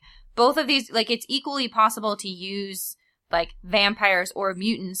aliens, like both of these, like it's equally possible to use like vampires or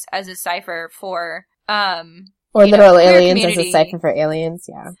mutants as a cipher for or literal aliens community. as a cipher for aliens.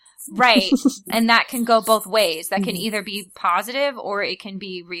 Yeah. Right. And that can go both ways. That can either be positive or it can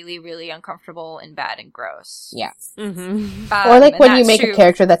be really, really uncomfortable and bad and gross. Yeah. Or like when you make a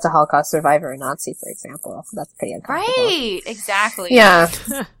character that's a Holocaust survivor, a Nazi, for example. That's pretty uncomfortable. Right. Exactly. Yeah.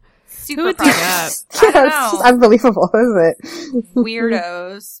 Super Who would do that? I don't It's just know. unbelievable, isn't it?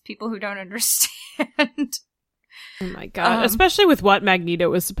 Weirdos. People who don't understand. Oh my god. Especially with what Magneto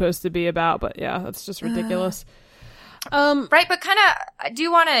was supposed to be about, but yeah, that's just ridiculous. Right, but kind of, I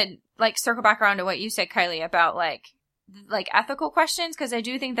do want to like circle back around to what you said, Kylie, about like ethical questions, because I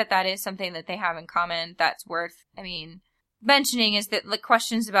do think that is something that they have in common that's worth, mentioning, is that like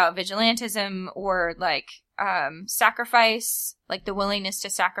questions about vigilantism or like sacrifice, like the willingness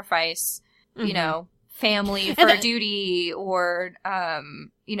to sacrifice, you know, family for duty, or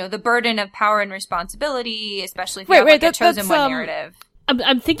the burden of power and responsibility, especially if you have like a chosen one narrative.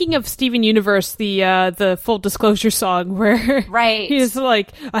 I'm thinking of Steven Universe, the full disclosure song, where he's like,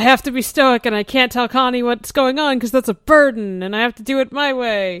 I have to be stoic and I can't tell Connie what's going on because that's a burden and I have to do it my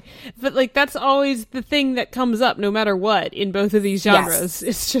way. But like, that's always the thing that comes up no matter what in both of these genres. Yes.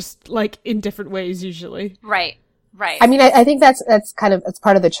 It's just like in different ways usually. Right. I mean, I think that's kind of, it's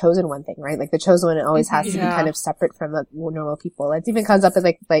part of the chosen one thing, right? Like the chosen one always has to be kind of separate from the normal people. It even comes up in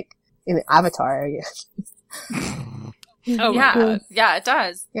like in Avatar. Oh my God. Yeah, it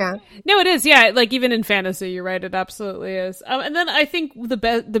does. Yeah. No, it is. Yeah, like even in fantasy, you're right. It absolutely is. And then I think the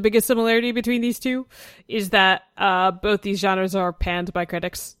biggest similarity between these two is that both these genres are panned by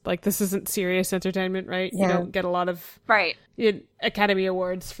critics. Like this isn't serious entertainment, right? Yeah. You don't get a lot of Academy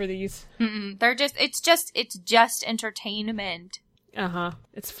Awards for these. It's just entertainment.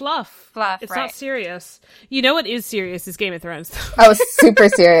 It's fluff. It's right. not serious. You know what is serious is Game of Thrones. Oh, super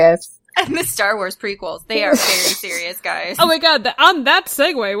serious. And the Star Wars prequels. They are very serious, guys. Oh my God, on that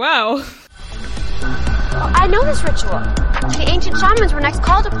segue, wow. I know this ritual. The ancient shamans were next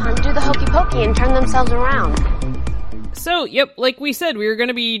called upon to do the hokey pokey and turn themselves around. So, yep, like we said, we were going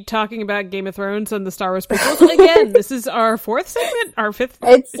to be talking about Game of Thrones and the Star Wars prequels. Again, this is our fourth segment? Our fifth?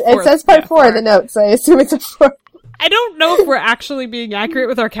 It says part 4 in the notes, so I assume it's a 4. I don't know if we're actually being accurate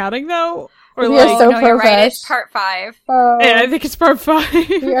with our counting, though. Or we are so you're right, it's part 5. Yeah, I think it's part 5.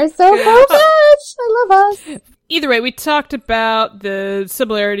 We are so focused. I love us. Either way, we talked about the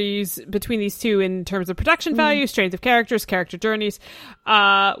similarities between these two in terms of production value, strength of characters, character journeys.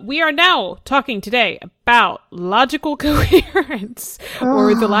 We are now talking today about logical coherence,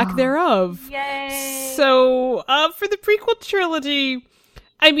 or the lack thereof. Yay! So, for the prequel trilogy,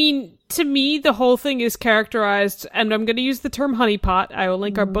 I mean, to me, the whole thing is characterized, and I'm going to use the term honeypot. I will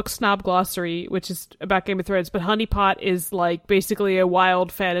link our book snob glossary, which is about Game of Thrones, but honeypot is like basically a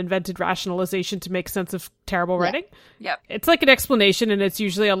wild fan-invented rationalization to make sense of terrible writing. Yep. It's like an explanation, and it's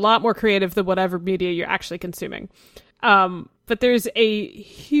usually a lot more creative than whatever media you're actually consuming. But there's a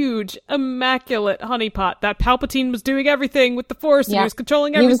huge, immaculate honeypot that Palpatine was doing everything with the Force, and he was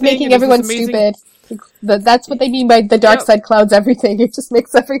controlling everything. He was making everyone stupid. That's what they mean by the dark side clouds everything. It just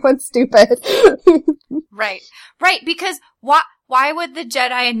makes everyone stupid. Right, because why would the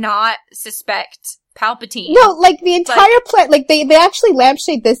Jedi not suspect Palpatine? No, like the entire plan, like they actually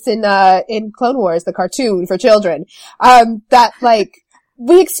lampshade this in Clone Wars, the cartoon for children. That like,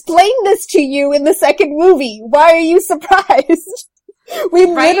 we explained this to you in the second movie. Why are you surprised? We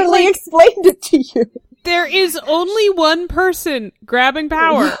literally explained it to you. There is only one person grabbing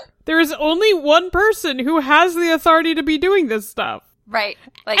power. There is only one person who has the authority to be doing this stuff. Right.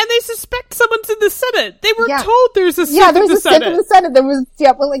 Like, and they suspect someone's in the Senate. They were told there's a Sith in the Senate. Yeah, there's a Sith in the Senate. There was,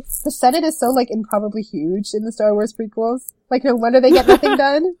 well, like, the Senate is so, like, improbably huge in the Star Wars prequels. Like, no wonder they get nothing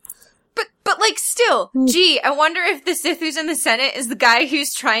done. But like, still, gee, I wonder if the Sith who's in the Senate is the guy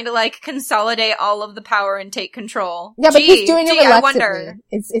who's trying to, like, consolidate all of the power and take control. Yeah, but he's doing it reluctantly. I wonder.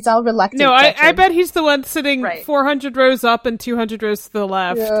 It's all reluctant. No, I bet he's the one sitting 400 rows up and 200 rows to the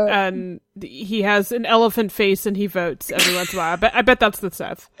left, and he has an elephant face and he votes every once in a while. I bet that's the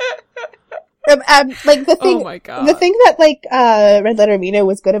Sith. Like the thing, oh my God. The thing that like Red Letter Mina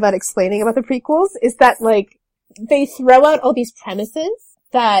was good about explaining about the prequels is that like they throw out all these premises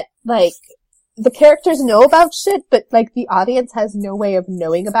that like the characters know about shit, but like the audience has no way of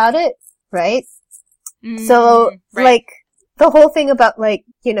knowing about it, right? So like the whole thing about like,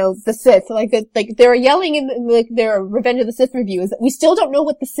 you know, the Sith, like they're yelling in like their Revenge of the Sith review is that we still don't know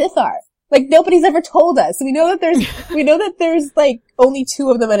what the Sith are. Like nobody's ever told us. We know that there's like only 2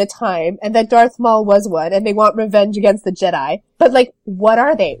 of them at a time, and that Darth Maul was one, and they want revenge against the Jedi. But like, what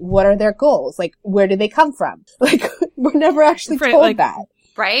are they? What are their goals? Like, where do they come from? Like, we're never actually told that.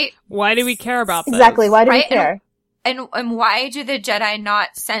 Right? Why do we care about this? Exactly. Why do we care? And why do the Jedi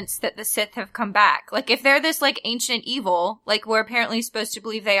not sense that the Sith have come back? Like, if they're this, like, ancient evil, like we're apparently supposed to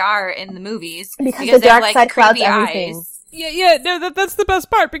believe they are in the movies. Because the dark side clouds everything. Yeah, no, that's the best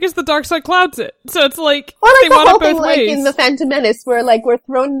part, because the dark side clouds it. So it's like, or like they the want whole it both thing, ways. like in the Phantom Menace, where like we're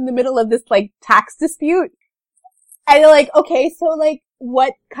thrown in the middle of this like tax dispute, and you're like, okay, so like,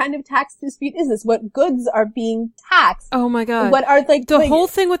 what kind of tax dispute is this? What goods are being taxed? Oh my God. What are like the whole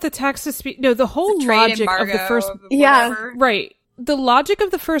thing with the tax dispute? No, the whole logic of the first, right. The logic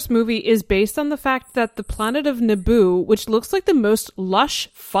of the first movie is based on the fact that the planet of Naboo, which looks like the most lush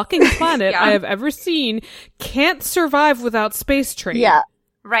fucking planet I have ever seen, can't survive without space trade. Yeah.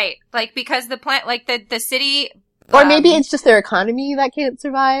 Right. Like, because the plant, like the city. Or maybe it's just their economy that can't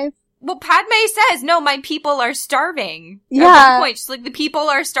survive. Well, Padme says, no, my people are starving. Yeah. At one point, she's like, the people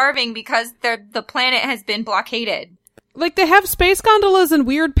are starving because the planet has been blockaded. Like, they have space gondolas and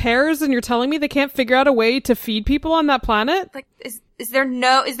weird pears, and you're telling me they can't figure out a way to feed people on that planet? Like, is there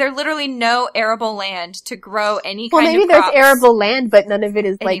literally no arable land to grow any kind of crops? Well, maybe there's arable land, but none of it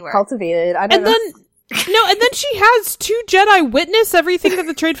is, like, cultivated. I don't know. And then she has 2 Jedi witness everything that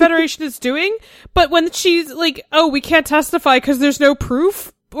the Trade Federation is doing, but when she's like, oh, we can't testify because there's no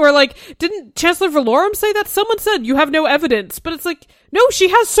proof, or like, didn't Chancellor Valorum say that? Someone said, you have no evidence, but it's like, no, she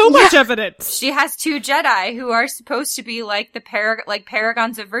has so much evidence. She has 2 Jedi who are supposed to be like the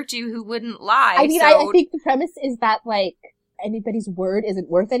paragons of virtue who wouldn't lie. I mean, I think the premise is that like anybody's word isn't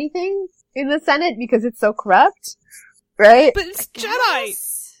worth anything in the Senate because it's so corrupt, right? But it's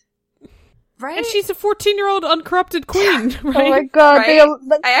Jedi, right? And she's a 14-year-old uncorrupted queen, right? Oh my God! Right?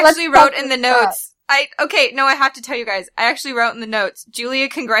 I actually wrote in the notes. I have to tell you guys. I actually wrote in the notes, Julia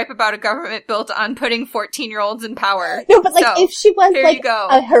can gripe about a government built on putting 14-year-olds in power. No, but like, so, if she was like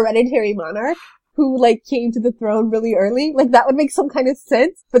a hereditary monarch who like came to the throne really early, like that would make some kind of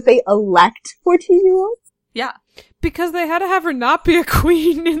sense, but they elect 14-year-olds? Yeah. Because they had to have her not be a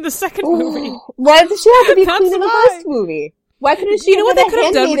queen in the second movie. Why did she have to be queen in the first movie? Why couldn't she what they could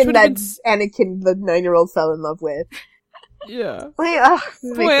have done, that Anakin, the 9-year-old, fell in love with? Yeah. Boy,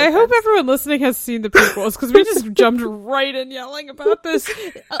 I hope everyone listening has seen the prequels, because we just jumped right in yelling about this.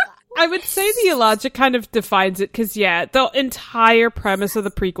 I would say the illogic kind of defines it, because the entire premise of the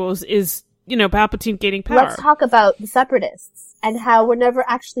prequels is, you know, Palpatine gaining power. Let's talk about the Separatists, and how we're never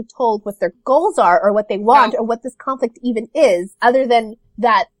actually told what their goals are, or what they want, or what this conflict even is, other than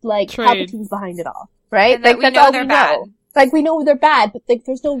that, like, Palpatine's behind it all. Right? And that like, that's all we know. Bad. Like, we know they're bad, but like,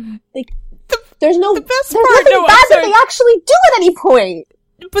 there's no, like, there's nothing bad that they actually do at any point.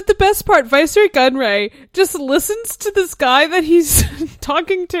 But the best part, Viceroy Gunray just listens to this guy that he's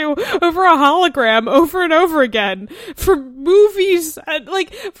talking to over a hologram over and over again for movies,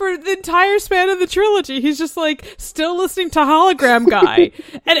 like for the entire span of the trilogy. He's just like still listening to hologram guy.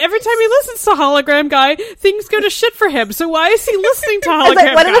 And every time he listens to hologram guy, things go to shit for him. So why is he listening to hologram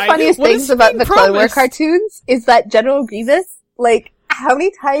guy? One of the funniest things about the Clone Wars cartoons is that General Grievous, like, how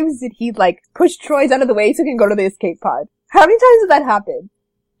many times did he, like, push droids out of the way so he can go to the escape pod? How many times did that happen?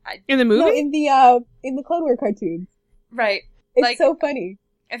 In the movie? No, in the Clone Wars cartoons. Right. It's like, so funny.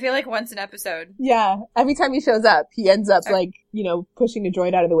 I feel like once an episode. Yeah. Every time he shows up, he ends up, like, you know, pushing a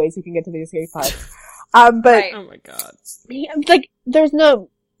droid out of the way so he can get to the escape pod. But, right. Oh my god. Like, there's no,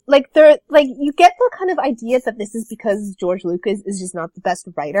 like, you get the kind of idea that this is because George Lucas is just not the best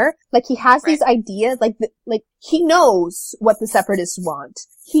writer. Like, he has these ideas, like, he knows what the Separatists want.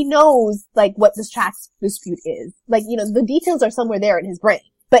 He knows, like, what this tax dispute is. Like, you know, the details are somewhere there in his brain.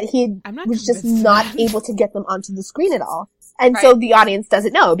 But he was just not able to get them onto the screen at all. And so the audience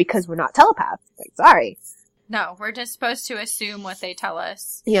doesn't know because we're not telepaths. Like, sorry. No, we're just supposed to assume what they tell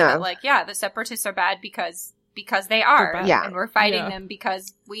us. Yeah. That, like, yeah, the Separatists are bad because they are. Yeah. And we're fighting them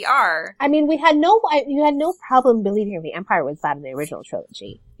because we are. I mean, you had no problem believing the Empire was bad in the original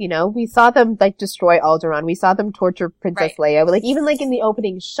trilogy. You know, we saw them, like, destroy Alderaan. We saw them torture Princess Leia. But, like, even, like, in the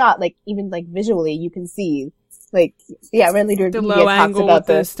opening shot, like, even, like, visually, you can see, like, Red Leader the low angle with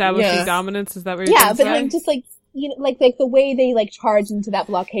the establishing dominance. Is that what you're saying? Yeah, but like just like you know, like the way they like charge into that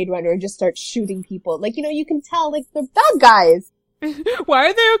blockade runner and just start shooting people. Like, you know, you can tell like they're bad guys. Why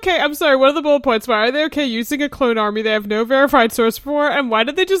are they okay? I'm sorry, one of the bullet points. Why are they okay using a clone army they have no verified source for? And why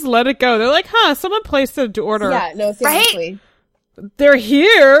did they just let it go? They're like, someone placed an order. Yeah, no, seriously. Right? They're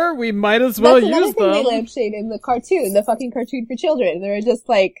here. We might as well use them. That's another thing they lampshade in the cartoon, the fucking cartoon for children. They're just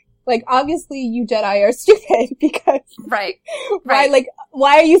like, obviously you Jedi are stupid because... Right.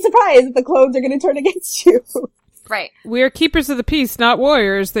 Why are you surprised that the clones are going to turn against you? Right. We are keepers of the peace, not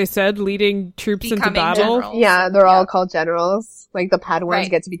warriors, they said, leading troops into battle. Generals. Yeah, they're all called generals. Like, the Padawans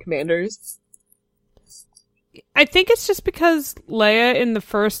get to be commanders. I think it's just because Leia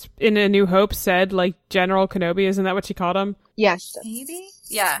in A New Hope said, like, General Kenobi, isn't that what she called him? Yes. Maybe?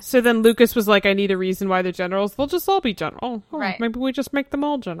 Yeah. So then Lucas was like, I need a reason why they're generals. They'll just all be general. Oh, right. Maybe we just make them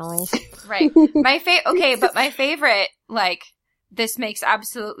all generals. Right. My favorite, like, this makes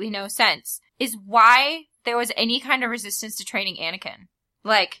absolutely no sense, is why there was any kind of resistance to training Anakin.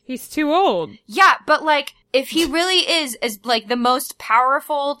 Like, he's too old. Yeah, but like, if he really is like the most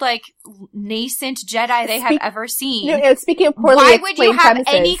powerful, like, nascent Jedi they have ever seen, speaking of poorly why would you have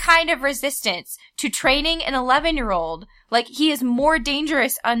premises, any kind of resistance to training an 11-year-old? Like, he is more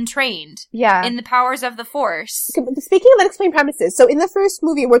dangerous untrained. Yeah. In the powers of the Force. Speaking of unexplained premises, so in the first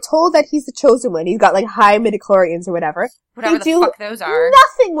movie, we're told that he's the chosen one. He's got like high midichlorians or whatever. Whatever the fuck those are.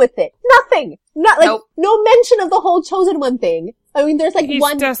 Nothing with it. Nothing. Not like no mention of the whole chosen one thing. I mean, there's like he's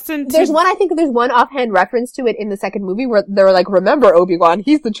one. There's one offhand reference to it in the second movie where they're like, "Remember Obi-Wan?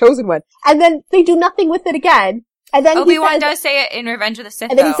 He's the chosen one." And then they do nothing with it again. And then Obi-Wan does say it in Revenge of the Sith.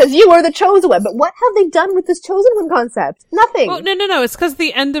 And then he says, "You are the chosen one." But what have they done with this chosen one concept? Nothing. Well, no. It's because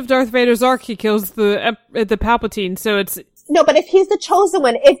the end of Darth Vader's arc, he kills the Palpatine. So it's no. But if he's the chosen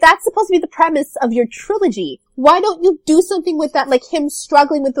one, if that's supposed to be the premise of your trilogy, why don't you do something with that, like him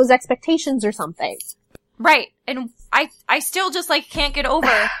struggling with those expectations or something? Right. And I still just, like, can't get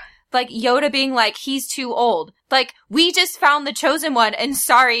over, like, Yoda being like, he's too old. Like, we just found the chosen one, and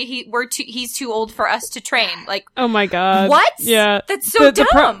sorry, he's too old for us to train. Like, oh my god. What? Yeah. That's so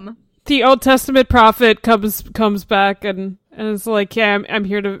dumb. The Old Testament prophet comes back and is like, yeah, I'm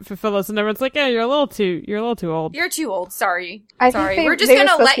here to fulfill this, and everyone's like, yeah, you're a little too old. You're too old. Sorry. Sorry. We're just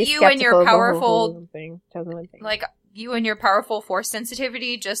gonna let you and your powerful, chosen one thing. Like, you and your powerful Force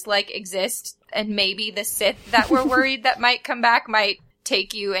sensitivity just, like, exist, and maybe the Sith that we're worried that might come back might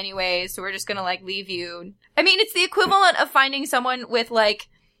take you anyways, so we're just gonna, like, leave you. I mean, it's the equivalent of finding someone with, like,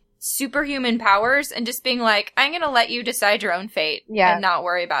 superhuman powers and just being like, I'm gonna let you decide your own fate. Yeah. And not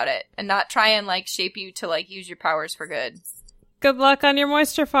worry about it. And not try and, like, shape you to, like, use your powers for good. Good luck on your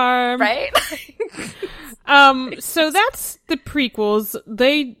moisture farm. Right? So that's the prequels.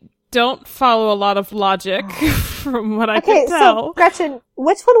 They don't follow a lot of logic, from what I can tell. So, Gretchen,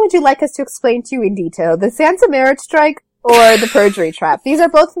 which one would you like us to explain to you in detail? The Sansa Merit Strike or the Perjury Trap? These are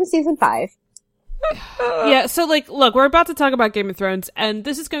both from season 5. Yeah, so, like, look, we're about to talk about Game of Thrones, and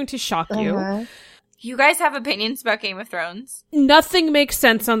this is going to shock you. You guys have opinions about Game of Thrones? Nothing makes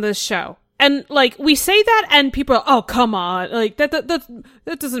sense on this show. And, like, we say that and people are, oh, come on. Like, that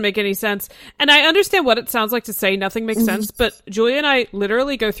doesn't make any sense. And I understand what it sounds like to say nothing makes sense, but Julia and I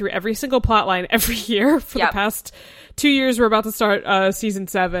literally go through every single plot line every year for the past 2 years. We're about to start season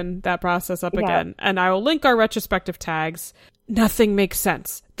 7, that process up again. And I will link our retrospective tags. Nothing makes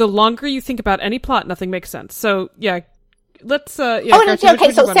sense. The longer you think about any plot, nothing makes sense. So, yeah. Let's,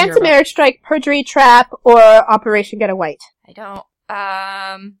 Gretchen, so Santa Marriage Strike, Perjury Trap, or Operation Get a White? I don't.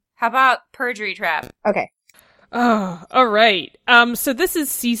 How about Perjury Trap? Okay. Oh, all right. So this is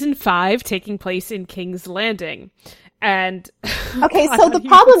season 5 taking place in King's Landing. And okay, so the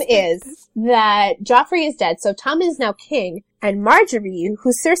problem is that Joffrey is dead, so Tommen is now king, and Marjorie,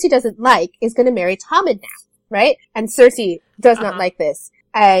 who Cersei doesn't like, is going to marry Tommen now, right? And Cersei does not like this.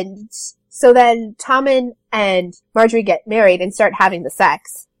 And so then Tommen and Marjorie get married and start having the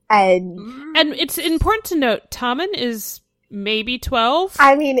sex. And it's important to note, Tommen is maybe 12.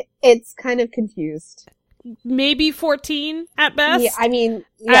 I mean, it's kind of confused. Maybe 14 at best. Yeah, I mean,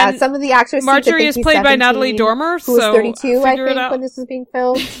 yeah, some of the actors. Marjorie is played by Natalie Dormer, who was 32, I think, when this was being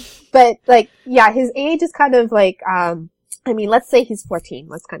filmed. But, like, yeah, his age is kind of like, I mean, let's say he's 14.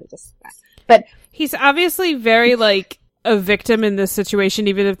 Let's kind of just, but he's obviously very, like, a victim in this situation,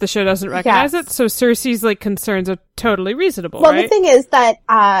 even if the show doesn't recognize it. So Cersei's, like, concerns are totally reasonable, well, right? The thing is that,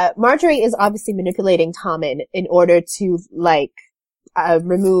 Marjorie is obviously manipulating Tommen in order to, like,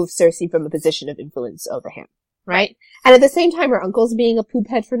 remove Cersei from a position of influence over him, right? And at the same time, her uncle's being a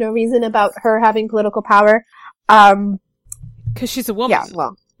poophead for no reason about her having political power. Because she's a woman. Yeah,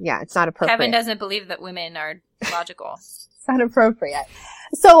 well, yeah, it's not appropriate. Kevin doesn't believe that women are logical. It's not appropriate.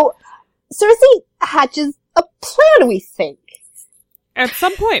 So, Cersei hatches a plan, we think. At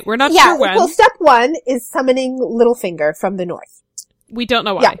some point. We're not sure when. Well, step 1 is summoning Littlefinger from the north. We don't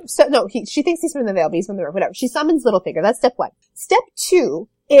know why. Yeah, so, no, she thinks he's from the Vale, but he's from the north, whatever. She summons Littlefinger. That's step 1. Step 2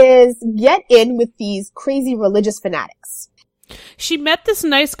 is get in with these crazy religious fanatics. She met this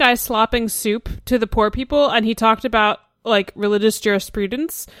nice guy slopping soup to the poor people, and he talked about, like, religious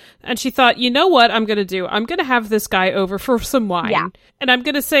jurisprudence, and she thought, you know what I'm gonna do? I'm gonna have this guy over for some wine, and I'm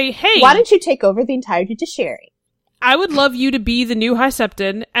gonna say, hey, why don't you take over the entire judiciary? I would love you to be the new High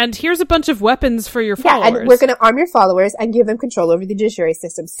Septon, and here's a bunch of weapons for your followers. Yeah, and we're gonna arm your followers and give them control over the judiciary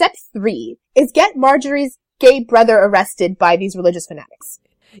system. Step 3 is get Marjorie's gay brother arrested by these religious fanatics.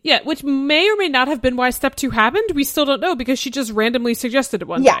 Yeah, which may or may not have been why step 2 happened. We still don't know, because she just randomly suggested it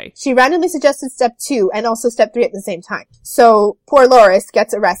one day. Yeah, she randomly suggested step 2 and also step 3 at the same time. So, poor Loras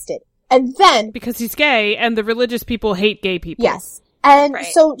gets arrested. And then... because he's gay, and the religious people hate gay people. Yes. And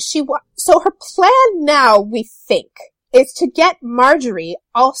so so her plan now, we think, is to get Marjorie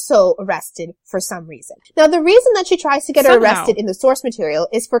also arrested for some reason. Now, the reason that she tries to get her arrested in the source material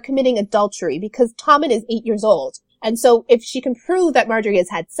is for committing adultery, because Tommen is 8 years old. And so if she can prove that Marjorie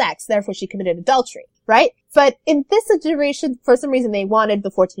has had sex, therefore she committed adultery, right? But in this situation, for some reason, they wanted the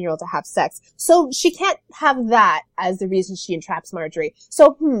 14-year-old to have sex. So she can't have that as the reason she entraps Marjorie.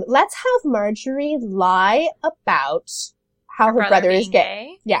 So, let's have Marjorie lie about how her brother is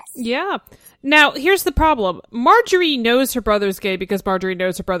gay. Yes. Yeah. Now, here's the problem. Marjorie knows her brother's gay because Marjorie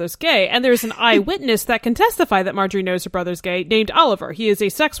knows her brother's gay, and there's an eyewitness that can testify that Marjorie knows her brother's gay, named Oliver. He is a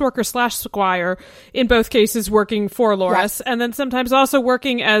sex worker / squire, in both cases working for Loras, and then sometimes also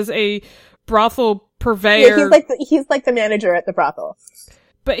working as a brothel purveyor. Yeah, he's like the manager at the brothel.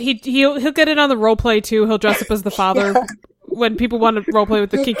 But he'll get in on the role play too. He'll dress up as the father when people want to role play with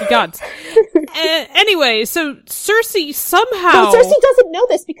the kinky gods. Anyway, so Cersei somehow... No, Cersei doesn't know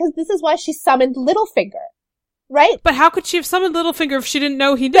this because this is why she summoned Littlefinger, right? But how could she have summoned Littlefinger if she didn't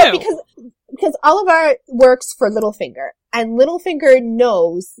know he knew? Yeah, because Oliver works for Littlefinger, and Littlefinger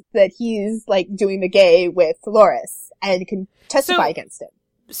knows that he's, like, doing the gay with Loras, and can testify against him.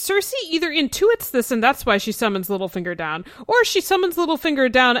 Cersei either intuits this and that's why she summons Littlefinger down, or she summons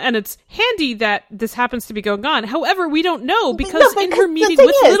Littlefinger down and it's handy that this happens to be going on. However, we don't know because in her meeting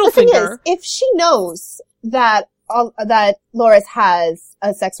with Littlefinger... if she knows that Loras has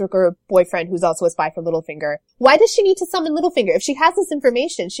a sex worker boyfriend who's also a spy for Littlefinger, why does she need to summon Littlefinger? If she has this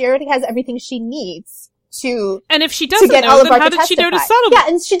information, she already has everything she needs to... And if she doesn't know, then how did she know to summon? Yeah,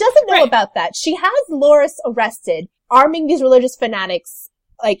 and she doesn't know about that. She has Loras arrested, arming these religious fanatics,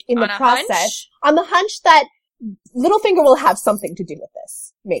 like, in the process, on the hunch that Littlefinger will have something to do with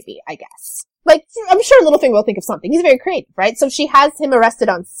this. Maybe, I guess. Like, I'm sure Littlefinger will think of something. He's very creative, right? So she has him arrested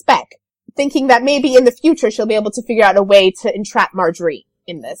on spec, thinking that maybe in the future she'll be able to figure out a way to entrap Marjorie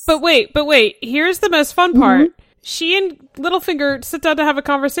in this. But wait, here's the most fun part. She and Littlefinger sit down to have a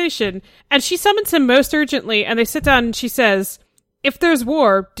conversation, and she summons him most urgently, and they sit down and she says, if there's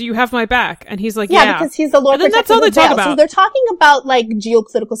war, do you have my back? And he's like, yeah. Because he's the Lord and then that's all they talk about. So they're talking about, like,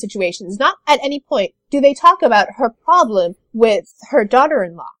 geopolitical situations. Not at any point do they talk about her problem with her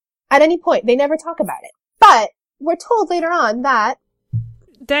daughter-in-law. At any point. They never talk about it. But we're told later on that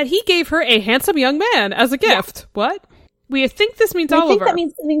he gave her a handsome young man as a gift. Yeah. What? We think this means Oliver. I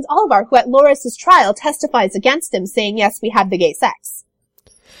think that means Oliver, who at Loris's trial testifies against him, saying, yes, we had the gay sex.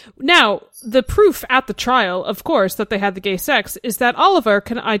 Now, the proof at the trial, of course, that they had the gay sex is that Oliver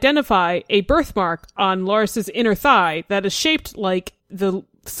can identify a birthmark on Loris's inner thigh that is shaped like the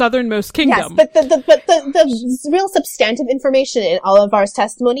southernmost kingdom. Yes, but the real substantive information in Oliver's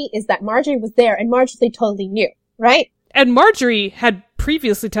testimony is that Marjorie was there, and Marjorie totally knew, right? And Marjorie had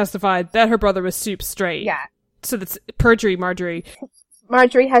previously testified that her brother was soup straight. Yeah. So that's perjury, Marjorie.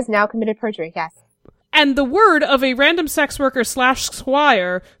 Marjorie has now committed perjury, yes. And the word of a random sex worker /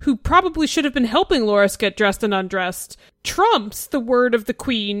 squire who probably should have been helping Loris get dressed and undressed trumps the word of the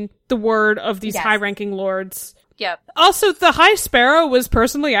queen, the word of these high-ranking lords. Yep. Also, the High Sparrow was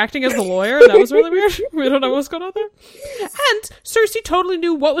personally acting as the lawyer. That was really weird. We don't know what's going on there. And Cersei totally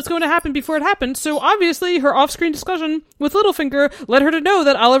knew what was going to happen before it happened, so obviously her off-screen discussion with Littlefinger led her to know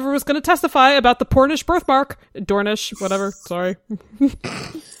that Oliver was going to testify about the Pornish birthmark. Dornish, whatever. Sorry.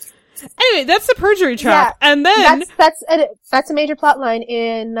 Anyway, that's the perjury trap. Yeah, and then that's a major plot line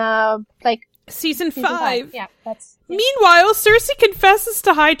in season 5. Yeah, that's. Meanwhile, Cersei confesses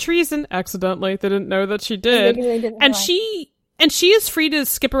to high treason accidentally. They didn't know that she did. And she is free to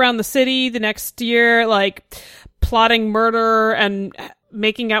skip around the city the next year, like plotting murder and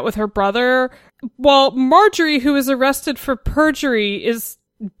making out with her brother, while Marjorie, who is arrested for perjury, is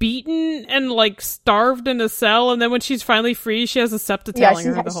beaten and like starved in a cell, and then when she's finally free, she has a septa telling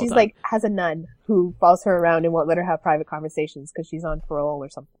her the whole time. She's like has a nun who follows her around and won't let her have private conversations because she's on parole or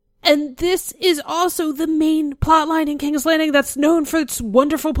something. And this is also the main plotline in King's Landing that's known for its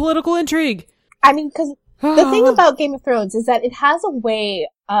wonderful political intrigue. I mean, because the thing about Game of Thrones is that it has a way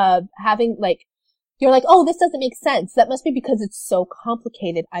of having like, you're like, oh, this doesn't make sense. That must be because it's so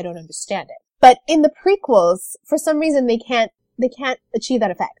complicated. I don't understand it. But in the prequels, for some reason, they can't achieve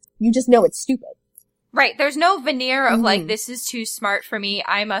that effect. You just know it's stupid. Right. There's no veneer of like, this is too smart for me.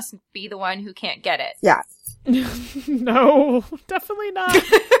 I must be the one who can't get it. Yeah. No, definitely not.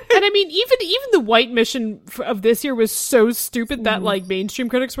 And I mean, even the White mission of this year was so stupid that like mainstream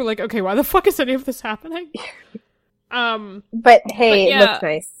critics were like, okay, why the fuck is any of this happening? But hey, it looks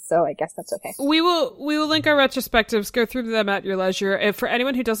nice, so I guess that's okay. We will link our retrospectives. Go through them at your leisure. If for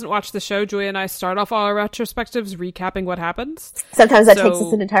anyone who doesn't watch the show, Julia and I start off all our retrospectives recapping what happens. Sometimes that takes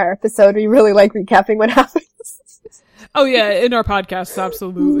us an entire episode. We really like recapping what happens. Oh yeah, in our podcasts,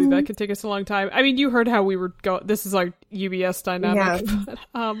 absolutely. That could take us a long time. I mean, you heard how we were going. This is our UBS dynamic. Yeah. But,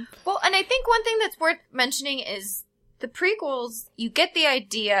 well, and I think one thing that's worth mentioning is the prequels. You get the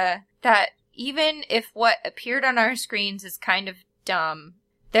idea that even if what appeared on our screens is kind of dumb,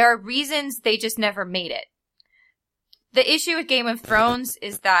 there are reasons they just never made it. The issue with Game of Thrones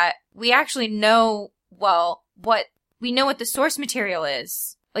is that we actually know, what the source material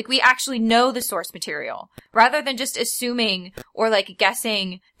is. Like, we actually know the source material. Rather than just assuming or, like,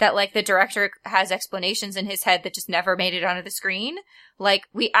 guessing that, like, the director has explanations in his head that just never made it onto the screen. Like,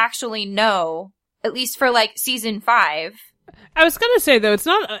 we actually know, at least for, like, season 5. I was gonna say, though, it's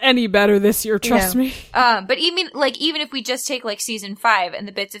not any better this year, trust me. But even if we just take, like, season 5 and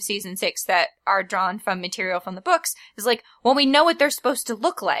the bits of season 6 that are drawn from material from the books, is like, well, we know what they're supposed to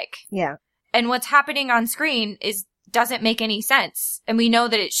look like. Yeah. And what's happening on screen doesn't make any sense. And we know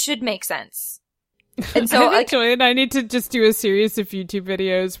that it should make sense. And so I think Julia and I need to just do a series of YouTube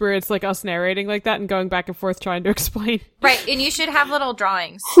videos where it's like us narrating like that and going back and forth trying to explain. Right. And you should have little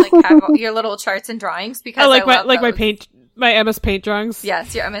drawings, like have your little charts and drawings, because my MS Paint drawings.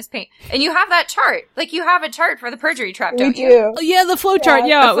 Yes, your MS Paint. And you have that chart. Like, you have a chart for the perjury trap, don't you? Oh, yeah, the flow chart.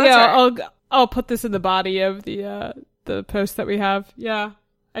 Yeah. I'll put this in the body of the post that we have. Yeah.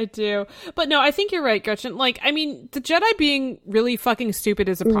 I do. But no, I think you're right, Gretchen. Like, I mean, the Jedi being really fucking stupid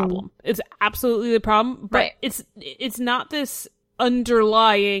is a problem. It's absolutely the problem. But it's not this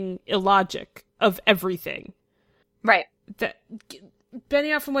underlying illogic of everything. Right. That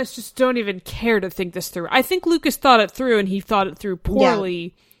Benioff and Weiss just don't even care to think this through. I think Lucas thought it through, and he thought it through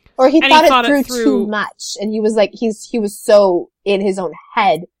poorly. Yeah. Or he thought it through too much. And he was like, he was so in his own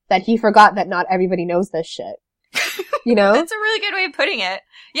head that he forgot that not everybody knows this shit. You know? That's a really good way of putting it.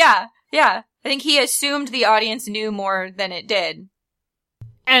 Yeah. I think he assumed the audience knew more than it did.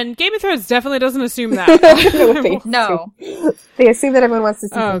 And Game of Thrones definitely doesn't assume that. No. They assume that everyone wants to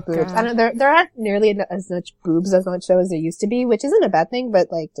see boobs. I don't, there aren't nearly as much boobs as on show as there used to be, which isn't a bad thing,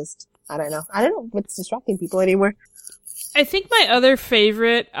 but like, just, I don't know what's distracting people anymore. I think my other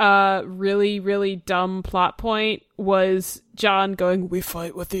favorite, really, really dumb plot point was John going, "We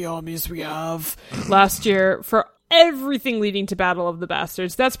fight with the armies we have," last year for everything leading to Battle of the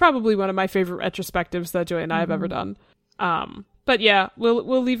Bastards. That's probably one of my favorite retrospectives that Joy and I have ever done. But yeah,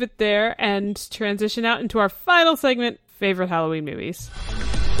 we'll leave it there and transition out into our final segment, favorite Halloween movies.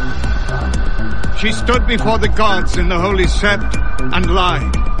 She stood before the gods in the holy sept and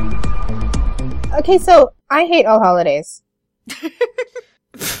lied. Okay, so I hate all holidays.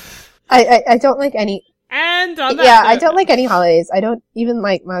 I don't like any. And on that yeah, note, I don't like any holidays. I don't even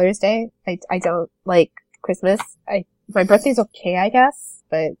like Mother's Day. I don't like Christmas. My birthday's okay, I guess,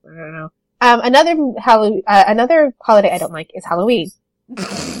 but I don't know. Another holiday I don't like is Halloween.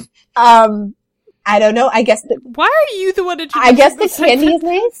 I don't know. I guess why are you the one to? I guess the candy is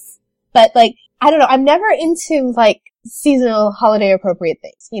nice, but like I don't know. I'm never into like seasonal holiday appropriate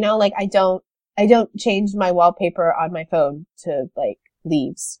things. You know, like I don't change my wallpaper on my phone to like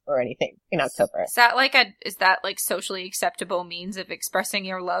leaves or anything in October. Is that like socially acceptable means of expressing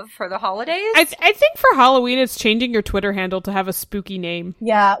your love for the holidays? I think for Halloween it's changing your Twitter handle to have a spooky name.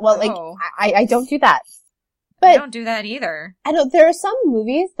 Yeah, well, like I don't do that. But I don't do that either. I know there are some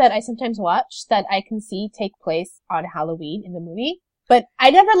movies that I sometimes watch that I can see take place on Halloween in the movie, but I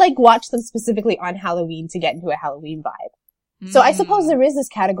never like watch them specifically on Halloween to get into a Halloween vibe. So I suppose there is this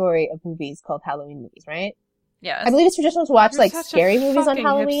category of movies called Halloween movies, right? Yeah. I believe it's traditional to watch like scary movies on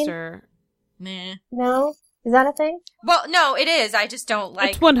Halloween. Meh. No? Is that a thing? Well, no, it is. I just don't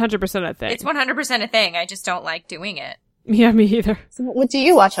like... It's 100% a thing. It's 100% a thing. I just don't like doing it. Yeah, me either. So what do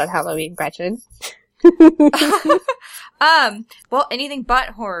you watch on Halloween, Gretchen? Well, anything but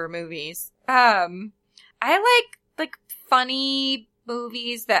horror movies. I like funny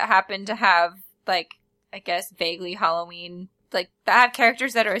movies that happen to have, like, I guess vaguely Halloween, like, that have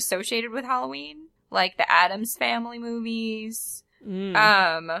characters that are associated with Halloween. Like the Addams Family movies.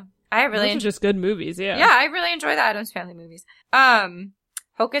 I really Those are just good movies, yeah. Yeah, I really enjoy the Addams Family movies.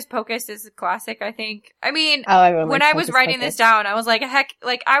 Hocus Pocus is a classic, I think. I mean, when I was writing this down, I was like, heck,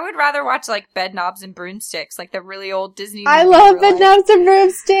 like, I would rather watch, like, Bed Knobs and Broomsticks, like the really old Disney movies. I love Bed Knobs and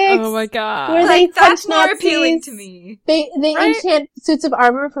Broomsticks! Oh my god. Where like, that's more Nazis. appealing to me. They enchant suits of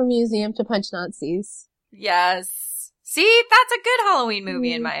armor from museum to punch Nazis. Yes. See, that's a good Halloween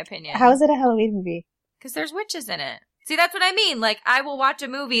movie, in my opinion. How is it a Halloween movie? Because there's witches in it. See, that's what I mean. Like, I will watch a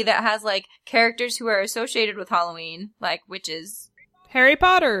movie that has, like, characters who are associated with Halloween, like witches. Harry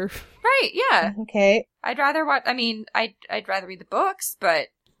Potter. Right, yeah. Okay. I'd rather watch, I mean, I'd rather read the books, but...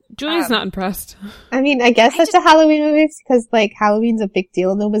 Julia's not impressed. I mean, I guess it's a Halloween movie because, like, Halloween's a big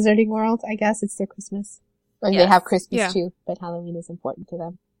deal in the wizarding world. I guess it's their Christmas. Like, they have Christmas too, but Halloween is important to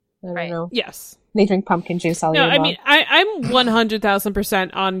them. I don't know. Yes. They drink pumpkin juice all year long. I mean, I'm 100,000%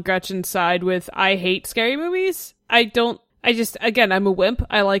 on Gretchen's side with I hate scary movies. I'm a wimp.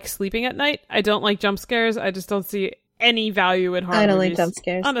 I like sleeping at night. I don't like jump scares. I just don't see any value in horror movies. I don't like jump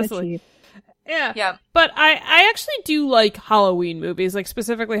scares. Honestly. Yeah. But I actually do like Halloween movies, like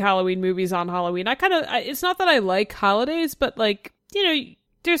specifically Halloween movies on Halloween. It's not that I like holidays, but like, you know,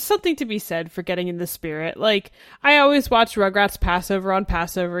 there's something to be said for getting in the spirit. Like, I always watch Rugrats Passover on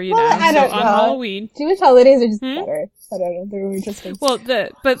Passover, you know, on Halloween. Jewish holidays are just better. I don't know, they're interesting. Well,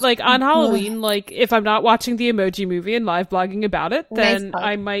 but like on Halloween, like if I'm not watching the Emoji Movie and live blogging about it, then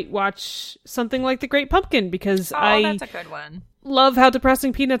I might watch something like The Great Pumpkin because that's a good one. Love how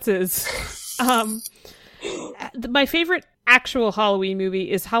depressing Peanuts is. My favorite actual Halloween movie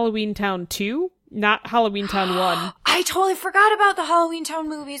is Halloween Town 2. Not Halloween Town 1. I totally forgot about the Halloween Town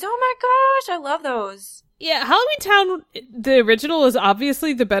movies. Oh my gosh, I love those. Yeah, Halloween Town, the original is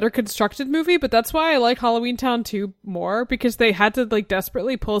obviously the better constructed movie, but that's why I like Halloween Town 2 more, because they had to like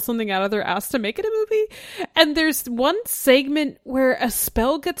desperately pull something out of their ass to make it a movie. And there's one segment where a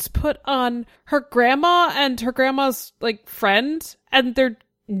spell gets put on her grandma and her grandma's like friend, and they're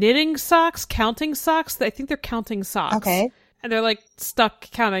knitting socks, counting socks. I think they're counting socks. Okay. And they're like stuck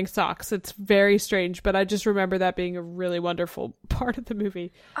counting socks. It's very strange, but I just remember that being a really wonderful part of the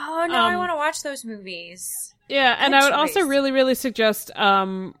movie. Oh no, I want to watch those movies. Yeah, and I would also really, really suggest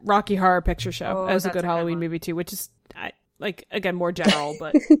Rocky Horror Picture Show as a good Halloween movie too, which is like again more general,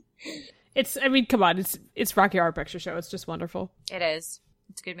 but it's. I mean, come on, it's Rocky Horror Picture Show. It's just wonderful. It is.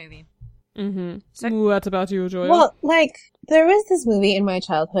 It's a good movie. Mm-hmm. So, what about you, Joya? Well, like there was this movie in my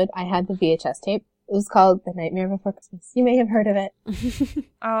childhood. I had the VHS tape. It was called The Nightmare Before Christmas. You may have heard of it.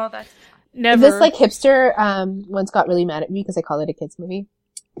 Oh, that's... Never. This, like, hipster once got really mad at me because I call it a kid's movie.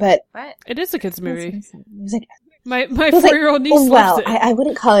 But... What? It is a kid's movie. It was like... My 4-year-old niece loves it. I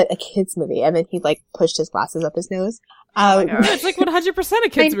wouldn't call it a kid's movie. And then he, like, pushed his glasses up his nose. It's like 100% a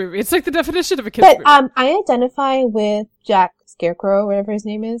kid's movie. It's like the definition of a kid's movie. But I identify with Jack Scarecrow, whatever his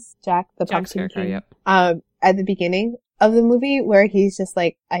name is, Jack the Pumpkin Scarecrow, King, yep. at the beginning of the movie, where he's just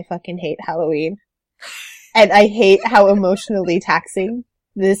like, I fucking hate Halloween. And I hate how emotionally taxing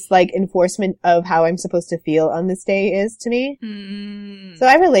this, like, enforcement of how I'm supposed to feel on this day is to me. So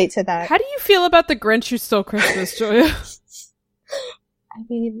I relate to that. How do you feel about the Grinch Who Stole Christmas, Julia? I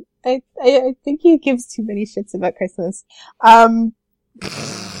mean, I think he gives too many shits about Christmas.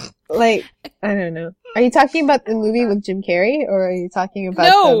 Like, I don't know. Are you talking about the movie with Jim Carrey, or are you talking about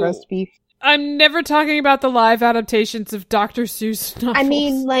the roast beef? I'm never talking about the live adaptations of Dr. Seuss novels. I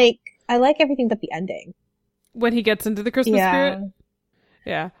mean, like, I like everything but the ending. When he gets into the Christmas spirit?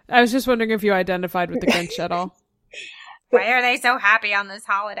 Yeah. I was just wondering if you identified with the Grinch at all. Why are they so happy on this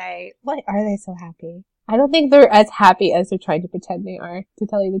holiday? Why are they so happy? I don't think they're as happy as they're trying to pretend they are, to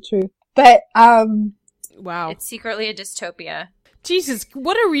tell you the truth. But, wow. It's secretly a dystopia. Jesus,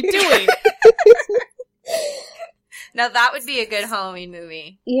 what are we doing? Now that would be a good Halloween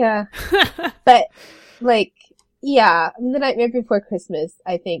movie. Yeah. But, like, yeah, The Nightmare Before Christmas,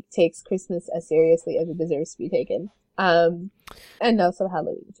 I think, takes Christmas as seriously as it deserves to be taken. And also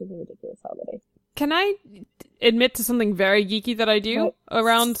Halloween, which is a ridiculous holiday. Can I admit to something very geeky that I do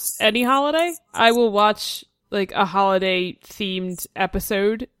around any holiday? I will watch, like, a holiday-themed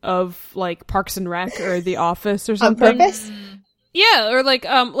episode of, like, Parks and Rec or The Office or something. On purpose? Yeah, or like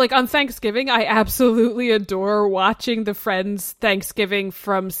on Thanksgiving, I absolutely adore watching the Friends Thanksgiving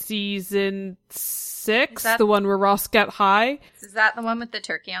from season 6, the one where Ross get high. Is that the one with the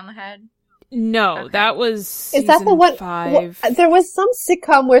turkey on the head? No, that was season Is that the one? 5. There was some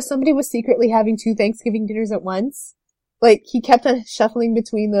sitcom where somebody was secretly having 2 Thanksgiving dinners at once. Like, he kept on shuffling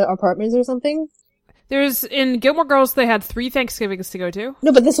between the apartments or something. There's, in Gilmore Girls, they had 3 Thanksgivings to go to.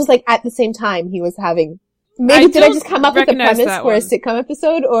 No, but this was like at the same time he was having... Maybe did I just come up with the premise for a sitcom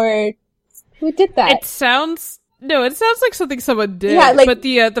episode, or who did that? It sounds like something someone did. Yeah, like, but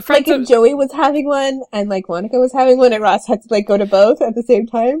the Friends like if Joey was having one, and like Monica was having one, and Ross had to like go to both at the same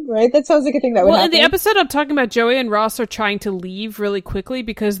time, right? That sounds like a thing that would happen. Well, in the episode I'm talking about, Joey and Ross are trying to leave really quickly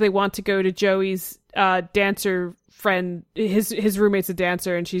because they want to go to Joey's dancer friend. His roommate's a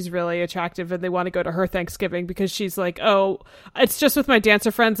dancer and she's really attractive, and they want to go to her Thanksgiving because she's like, oh, it's just with my dancer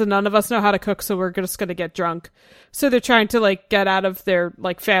friends and none of us know how to cook, so we're just gonna get drunk. So they're trying to like get out of their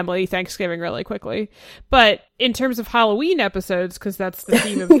like family Thanksgiving really quickly. But in terms of Halloween episodes, because that's the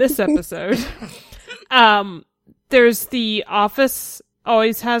theme of this episode, there's The Office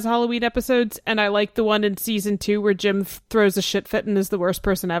always has Halloween episodes, and I like the one in season 2 where Jim throws a shit fit and is the worst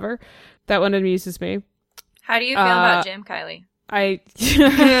person ever. That one amuses me. How do you feel about Jim, Kylie?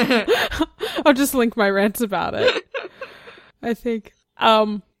 I'll just link my rants about it. I think.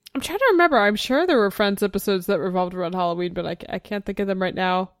 I'm trying to remember. I'm sure there were Friends episodes that revolved around Halloween, but I can't think of them right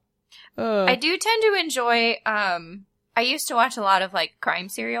now. I do tend to enjoy, I used to watch a lot of, like, crime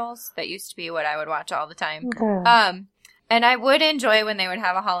serials. That used to be what I would watch all the time. Okay. And I would enjoy when they would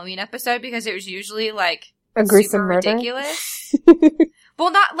have a Halloween episode because it was usually, like, a gruesome super murder? ridiculous.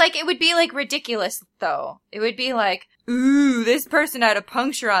 Well, not, like, it would be, like, ridiculous, though. It would be like, ooh, this person had a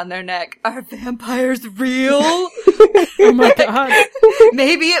puncture on their neck. Are vampires real? Oh my god.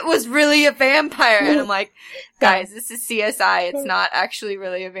 Maybe it was really a vampire. And I'm like, guys, this is CSI. It's not actually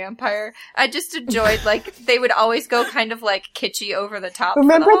really a vampire. I just enjoyed, like, they would always go kind of, like, kitschy over the top.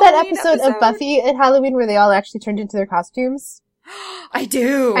 Remember that episode of Buffy at Halloween where they all actually turned into their costumes? I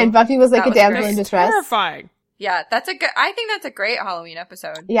do. And Buffy was like a damsel in distress. Terrifying. Yeah, I think that's a great Halloween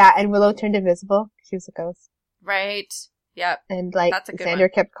episode. Yeah, and Willow turned invisible. She was a ghost. Right. Yep. And like,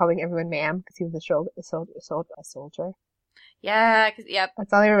 Xander kept calling everyone ma'am because he was a soldier. Yeah, yep.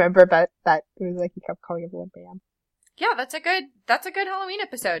 That's all I remember about that. It was like he kept calling everyone ma'am. Yeah, that's a good Halloween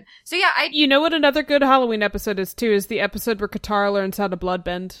episode. So yeah, You know what another good Halloween episode is too? Is the episode where Katara learns how to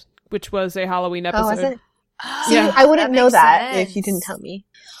bloodbend, which was a Halloween episode. Oh, was it? See, yeah. I wouldn't know that if you didn't tell me.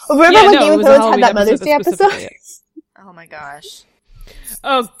 Remember when Game of Thrones had that Mother's Day episode? Oh my gosh.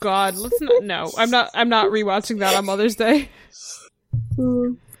 Oh god, let's not. No, I'm not rewatching that on Mother's Day.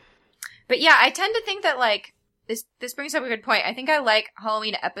 But yeah, I tend to think that like this brings up a good point. I think I like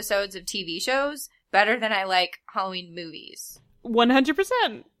Halloween episodes of TV shows better than I like Halloween movies.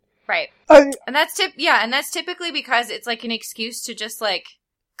 100%. Right. And that's typically because it's like an excuse to just like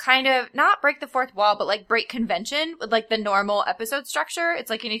kind of not break the fourth wall, but like break convention with like the normal episode structure. It's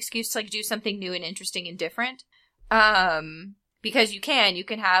like an excuse to like do something new and interesting and different. Because you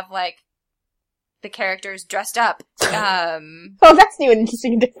can have like the characters dressed up. Oh, that's new and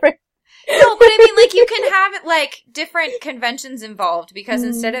interesting and different. No, but I mean, like, you can have, like, different conventions involved, because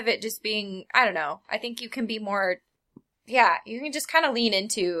instead of it just being, I don't know, I think you can be more, you can just kind of lean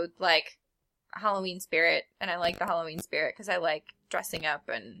into, like, Halloween spirit, and I like the Halloween spirit because I like dressing up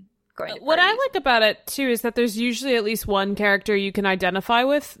and going to What I parties. like about it, too, is that there's usually at least one character you can identify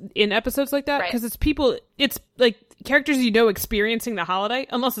with in episodes like that, because it's people, it's, like, characters you know experiencing the holiday,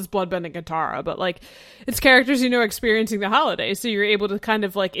 unless it's Bloodbending Katara, but, like, it's characters you know experiencing the holiday, so you're able to kind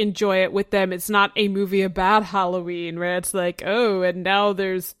of, like, enjoy it with them. It's not a movie about Halloween, where it's like, oh, and now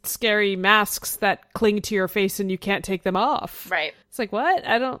there's scary masks that cling to your face and you can't take them off. Right. It's like, what?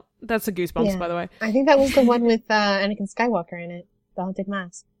 That's a Goosebumps, by the way. I think that was the one with Anakin Skywalker in it. The Haunted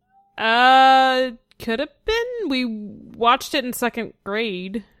Mask. Could have been. We watched it in 2nd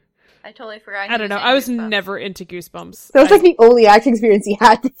grade. I totally forgot. I don't know. I was never into Goosebumps. That was like the only acting experience he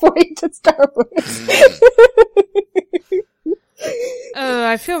had before he did Star Wars.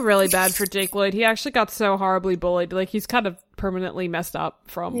 I feel really bad for Jake Lloyd. He actually got so horribly bullied. Like, he's kind of permanently messed up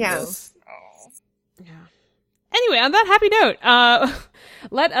from this. Yeah. Anyway, on that happy note,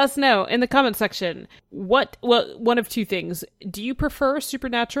 let us know in the comment section one of two things. Do you prefer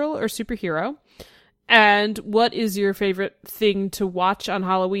supernatural or superhero? And what is your favorite thing to watch on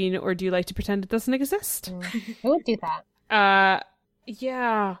Halloween, or do you like to pretend it doesn't exist? I would do that.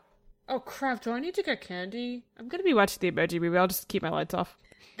 Yeah. Oh, crap. Do I need to get candy? I'm going to be watching the Emoji Movie. I'll just keep my lights off.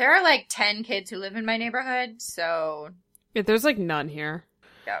 There are like 10 kids who live in my neighborhood, so... Yeah, there's like none here.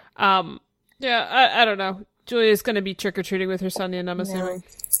 Yep. Yeah, I don't know. Julia's going to be trick-or-treating with her son, and I'm assuming.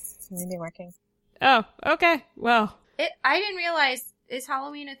 Maybe working. Oh, okay. Well. I didn't realize, is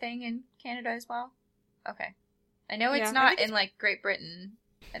Halloween a thing in Canada as well? Okay. I know it's not in, like, Great Britain,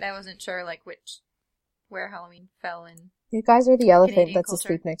 and I wasn't sure, like, where Halloween fell in. You guys are the elephant Canadian that's culture.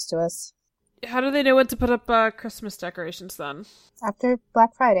 asleep next to us. How do they know when to put up Christmas decorations, then? After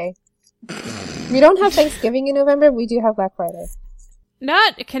Black Friday. We don't have Thanksgiving in November, we do have Black Friday.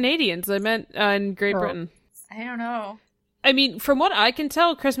 Not Canadians. I meant in Great Britain. I don't know. I mean, from what I can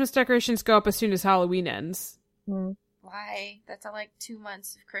tell, Christmas decorations go up as soon as Halloween ends. Why? That's like 2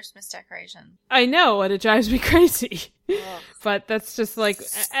 months of Christmas decoration. I know, and it drives me crazy. But that's just like,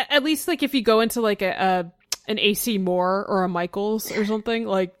 at least like if you go into like an AC Moore or a Michaels or something,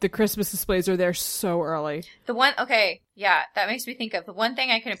 like the Christmas displays are there so early. That makes me think of the one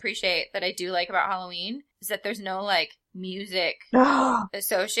thing I can appreciate that I do like about Halloween is that there's no like music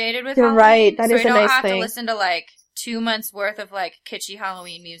associated with You're Halloween. right. That so is I a don't nice have thing. to listen to like 2 months worth of like kitschy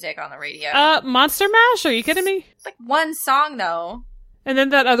Halloween music on the radio. Monster Mash? Are you kidding me? Like one song though. And then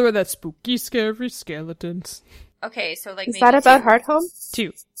that other one, that spooky, scary skeletons. Okay, so like is that about Heart Home?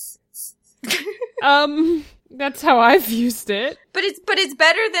 2. That's how I've used it. But it's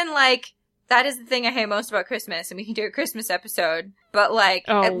better than like that is the thing I hate most about Christmas, and we can do a Christmas episode. But like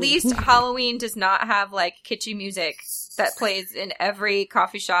at least Halloween does not have like kitschy music that plays in every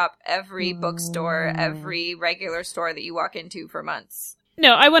coffee shop, every bookstore, every regular store that you walk into for months.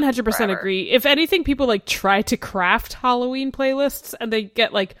 No, I 100% Forever. agree. If anything, people like try to craft Halloween playlists and they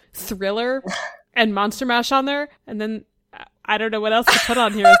get like Thriller and Monster Mash on there, and then I don't know what else to put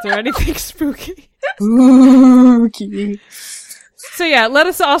on here. Is there anything spooky? Spooky. So yeah, let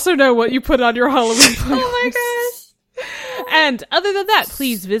us also know what you put on your Halloween playlist. Oh my gosh. And other than that,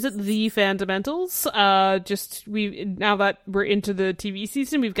 please visit the Fandamentals. Now that we're into the TV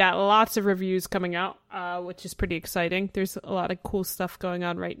season, we've got lots of reviews coming out, which is pretty exciting. There's a lot of cool stuff going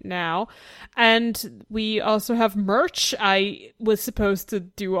on right now. And we also have merch. I was supposed to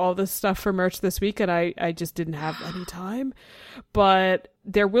do all this stuff for merch this week, and I just didn't have any time. But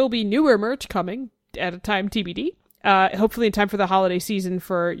there will be newer merch coming at a time TBD. Hopefully in time for the holiday season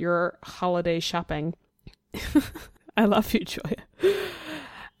for your holiday shopping. I love you, Julia.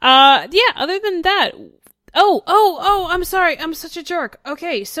 Other than that, I'm sorry. I'm such a jerk.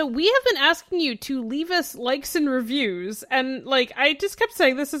 Okay, so we have been asking you to leave us likes and reviews, and like I just kept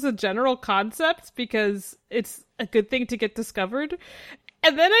saying this is a general concept because it's a good thing to get discovered.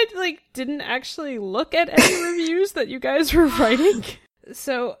 And then I like didn't actually look at any reviews that you guys were writing.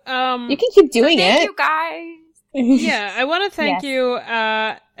 So you can keep doing it. Thank you guys. Yeah, I want to thank you.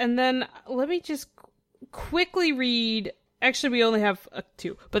 And then let me just quickly read. Actually, we only have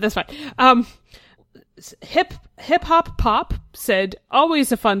 2, but that's fine. Hip Hop Pop said,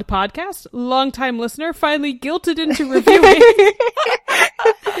 always a fun podcast. Longtime listener, finally guilted into reviewing.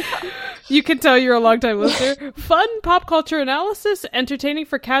 You can tell you're a longtime listener. Fun pop culture analysis, entertaining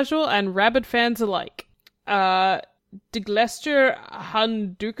for casual and rabid fans alike. Diglester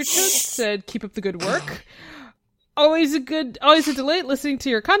Handukachut said, keep up the good work. Always a delight listening to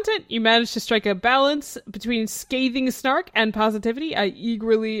your content. You managed to strike a balance between scathing snark and positivity. I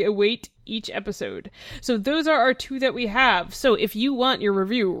eagerly await each episode. So those are our 2 that we have. So if you want your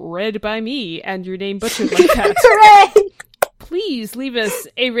review read by me and your name butchered like that, please leave us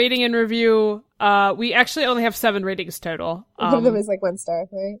a rating and review. We actually only have 7 ratings total. One of them is like 1 star,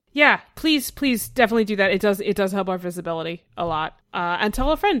 right? Yeah, please definitely do that. It does help our visibility a lot. And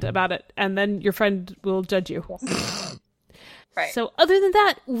tell a friend about it, and then your friend will judge you. Yes. Right. So other than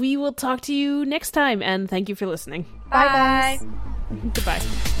that, we will talk to you next time, and thank you for listening. Bye, guys. Goodbye.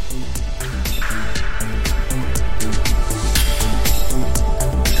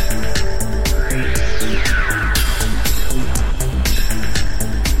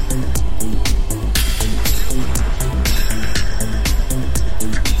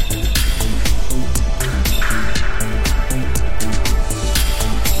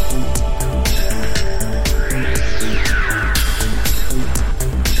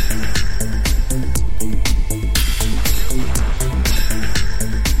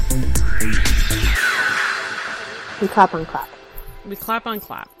 We clap on clap. We clap on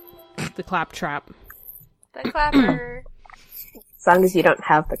clap. The clap trap. The clapper. As long as you don't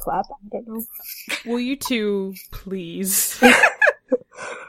have the clap, I don't know. Will you two, please?